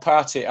celebration or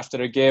party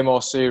after a game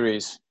or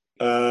series?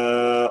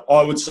 I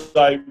would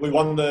say we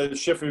won the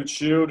Sheffield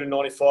Shield in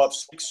 95-6,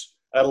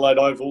 Adelaide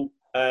Oval,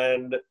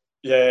 and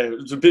yeah, it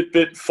was a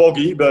bit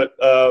foggy, but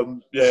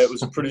it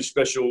was a pretty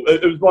special.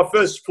 It was my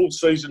first full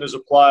season as a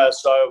player,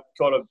 so I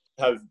kind of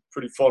have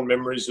pretty fond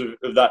memories of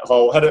that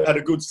whole. Had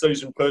a good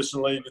season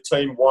personally. The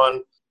team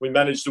won. We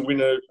managed to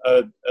win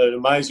an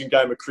amazing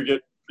game of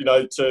cricket. You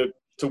know, to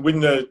win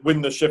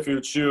the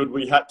Sheffield Shield,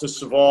 we had to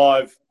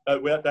survive.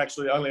 We had to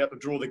actually only have to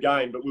draw the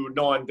game, but we were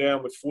 9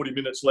 down with 40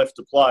 minutes left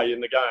to play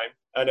in the game,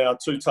 and our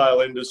 2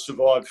 tail enders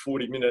survived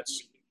 40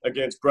 minutes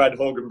against Brad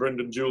Hogg and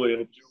Brendan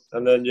Julian.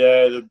 And then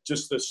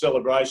just the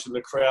celebration, the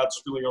crowd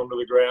spilling onto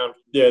the ground.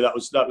 Yeah, that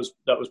was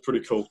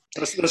pretty cool.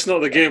 That's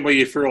not the game where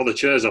you threw all the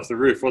chairs off the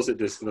roof, was it?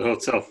 This in the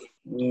hotel?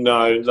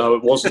 No,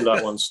 it wasn't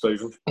that one,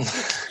 Stephen.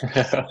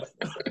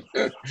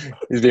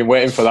 He's been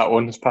waiting for that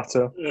one, it's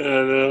Pato.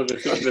 No,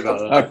 it's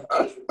about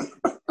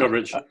that. Go,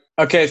 Rich.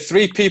 Okay,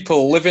 3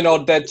 people, living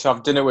or dead, to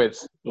have dinner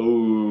with.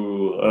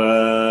 Ooh,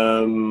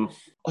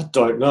 I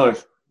don't know.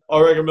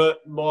 I reckon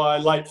my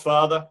late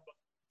father,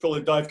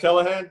 probably Dave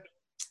Callaghan.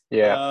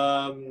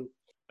 Yeah.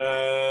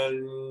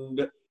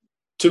 And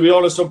to be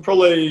honest, I'm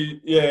probably,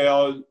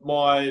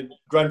 my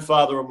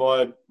grandfather and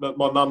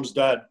my mum's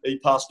dad, he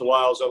passed away.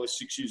 I was only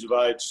 6 years of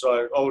age,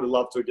 so I would have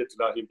loved to get to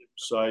know him.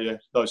 So, yeah,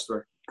 those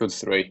 3. Good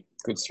 3.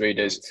 Good 3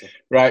 days.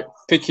 Right,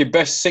 pick your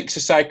best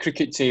 6-a-side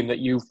cricket team that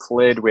you've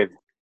played with.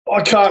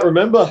 I can't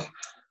remember.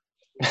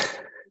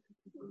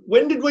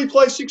 When did we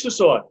play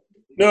 6-a-side?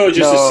 No,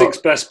 just the 6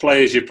 best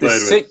players you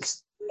played with. 6.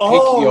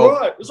 Oh,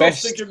 right. I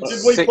was thinking,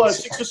 did we play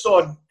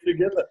 6-a-side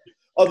together?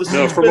 Oh, the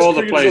 6 from best all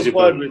the players you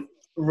played with.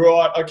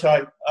 Right,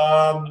 okay.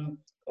 I'm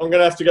going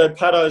to have to go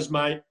Pato's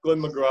mate, Glenn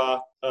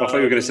McGrath. I thought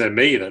you were going to say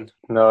me then.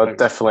 No,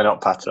 definitely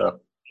not Pato.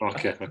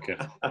 Okay.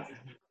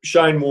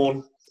 Shane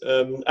Warne,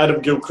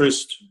 Adam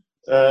Gilchrist.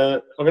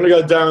 I'm going to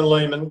go Darren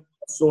Lehmann.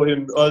 I saw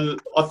him.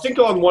 I think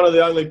I'm one of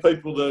the only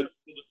people that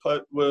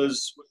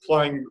was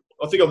playing.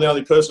 I think I'm the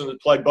only person that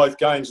played both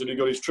games and he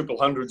got his triple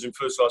hundreds in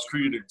first-class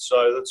cricketing.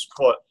 So that's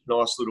quite a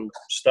nice little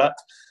stat.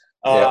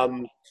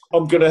 I'm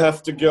going to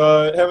have to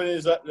go. How many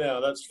is that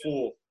now? That's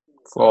 4.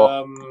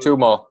 4. 2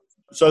 more.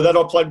 So that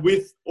I played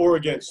with or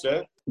against,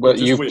 yeah? Well,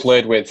 you've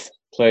played with.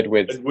 Played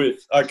with.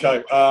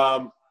 Okay.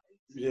 I'll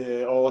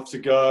have to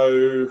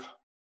go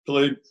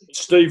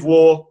Steve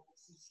Waugh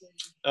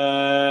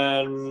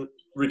and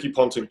Ricky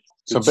Ponting.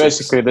 So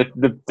basically,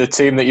 the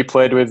team that you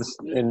played with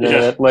in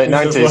the late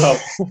 90s.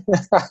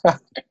 Well.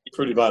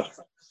 Pretty bad.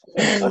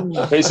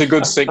 It's a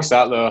good 6,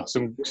 that though.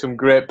 Some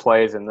great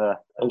players in there.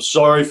 I'm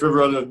sorry for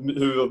everyone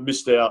who have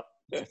missed out.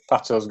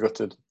 Pato's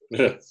gutted.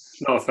 Yeah,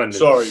 not offended.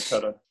 Sorry,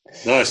 Pato.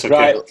 Nice. Okay.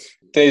 Right,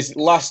 there's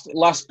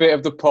last bit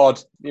of the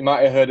pod. You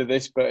might have heard of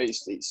this, but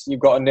it's you've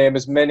got to name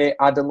as many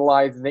Adam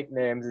Lyth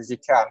nicknames as you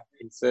can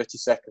in 30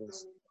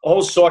 seconds. I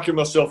was psyching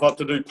myself up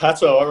to do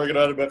Pato. I reckon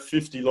I had about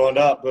 50 lined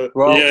up. But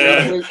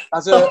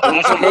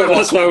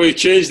that's why we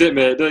changed it,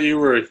 mate. Don't you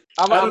worry.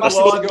 I'm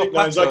asking you to go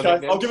nicknames. Pato Okay,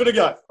 nicknames. I'll give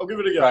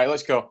it a go. Right,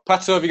 let's go.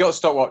 Pato, have you got a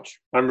stopwatch?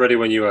 I'm ready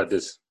when you add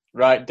this.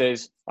 Right,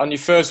 Diz. On your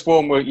first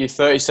one, your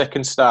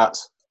 30-second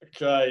starts.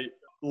 Okay,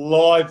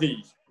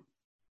 Livey,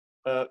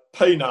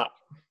 Peanut,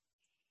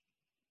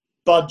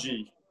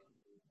 Budgie.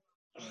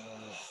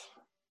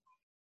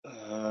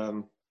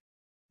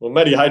 Well,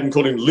 Matty Hayden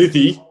called him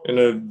Lithy in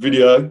a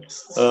video.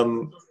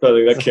 Don't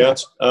think that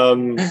counts.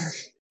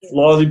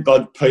 Lively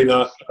Bud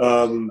Peanut.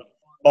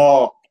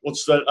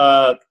 What's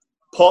that?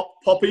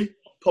 Poppy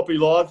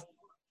Live.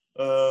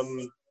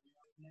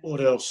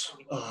 What else?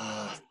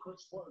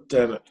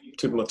 Damn it,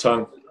 tip of my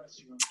tongue.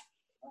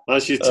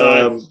 That's your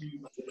time.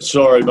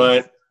 Sorry,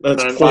 mate.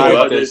 That's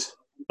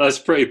That's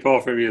pretty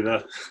poor from you there.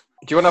 Do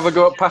you want to have a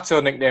go at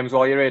Pato nicknames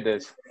while you're here,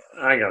 Des?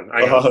 Hang on.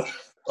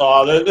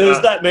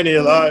 There's that many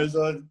of those.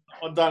 I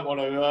don't want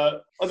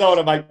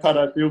to make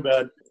Pato feel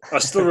bad. I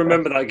still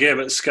remember that game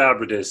at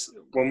Scarborough days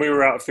when we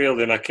were out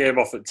fielding. I came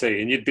off at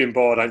tee, and you'd been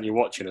bored, hadn't you,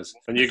 watching us?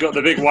 And you got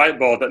the big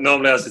whiteboard that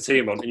normally has the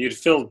team on, and you'd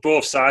filled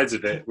both sides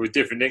of it with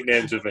different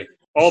nicknames of me,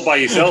 all by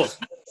yourself.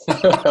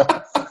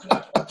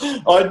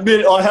 I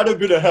admit I had a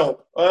bit of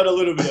help. I had a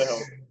little bit of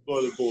help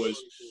by the boys.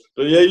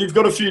 But yeah, you've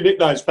got a few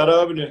nicknames, Pato,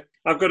 haven't you?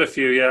 I've got a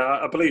few, yeah.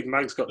 I believe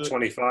Mag's got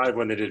 25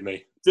 when they did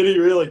me. Did he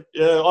really?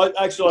 Yeah, I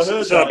heard so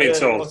that. I've been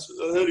told.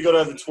 I heard he got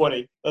over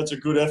 20. That's a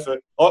good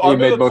effort. I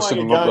remember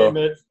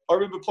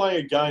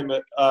playing a game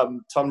at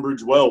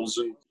Tunbridge Wells,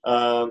 and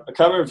I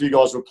can't remember if you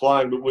guys were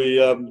playing, but we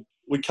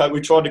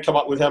tried to come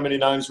up with how many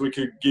names we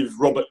could give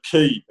Robert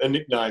Key a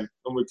nickname,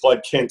 and we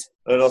played Kent,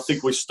 and I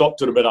think we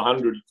stopped at about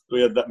 100.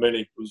 We had that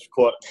many. It was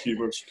quite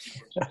humorous.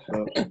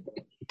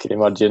 Can you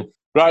imagine?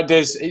 Right,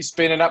 Des, it's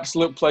been an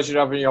absolute pleasure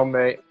having you on,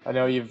 mate. I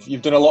know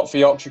you've done a lot for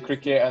Yorkshire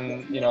cricket,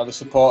 and the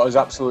supporters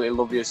absolutely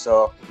love you.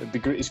 So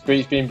it's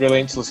been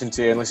brilliant to listen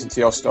to you and listen to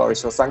your story.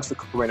 So thanks for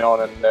coming on,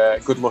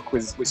 and good luck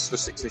with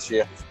Sussex this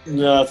year.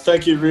 Yeah,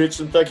 thank you, Rich,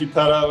 and thank you,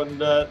 Pato. And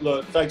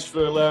look, thanks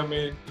for allowing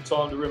me the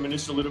time to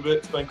reminisce a little bit.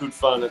 It's been good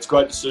fun. It's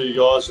great to see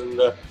you guys, and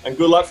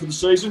good luck for the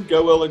season.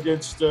 Go well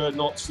against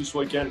Notts this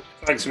weekend.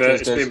 Thanks,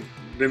 mate. It's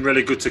been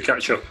really good to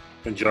catch up.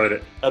 Enjoyed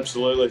it.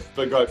 Absolutely. It's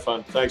been great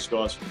fun. Thanks,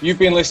 guys. You've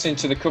been listening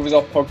to the Covers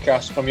Off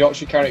podcast from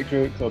Yorkshire County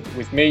Cricket Club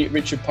with me,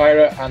 Richard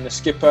Pyrah, and the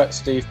skipper,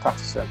 Steve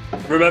Patterson.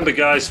 Remember,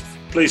 guys,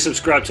 please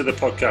subscribe to the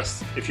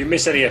podcast. If you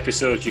miss any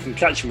episodes, you can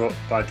catch them up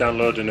by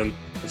downloading them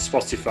on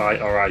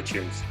Spotify or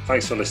iTunes.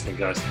 Thanks for listening,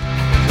 guys.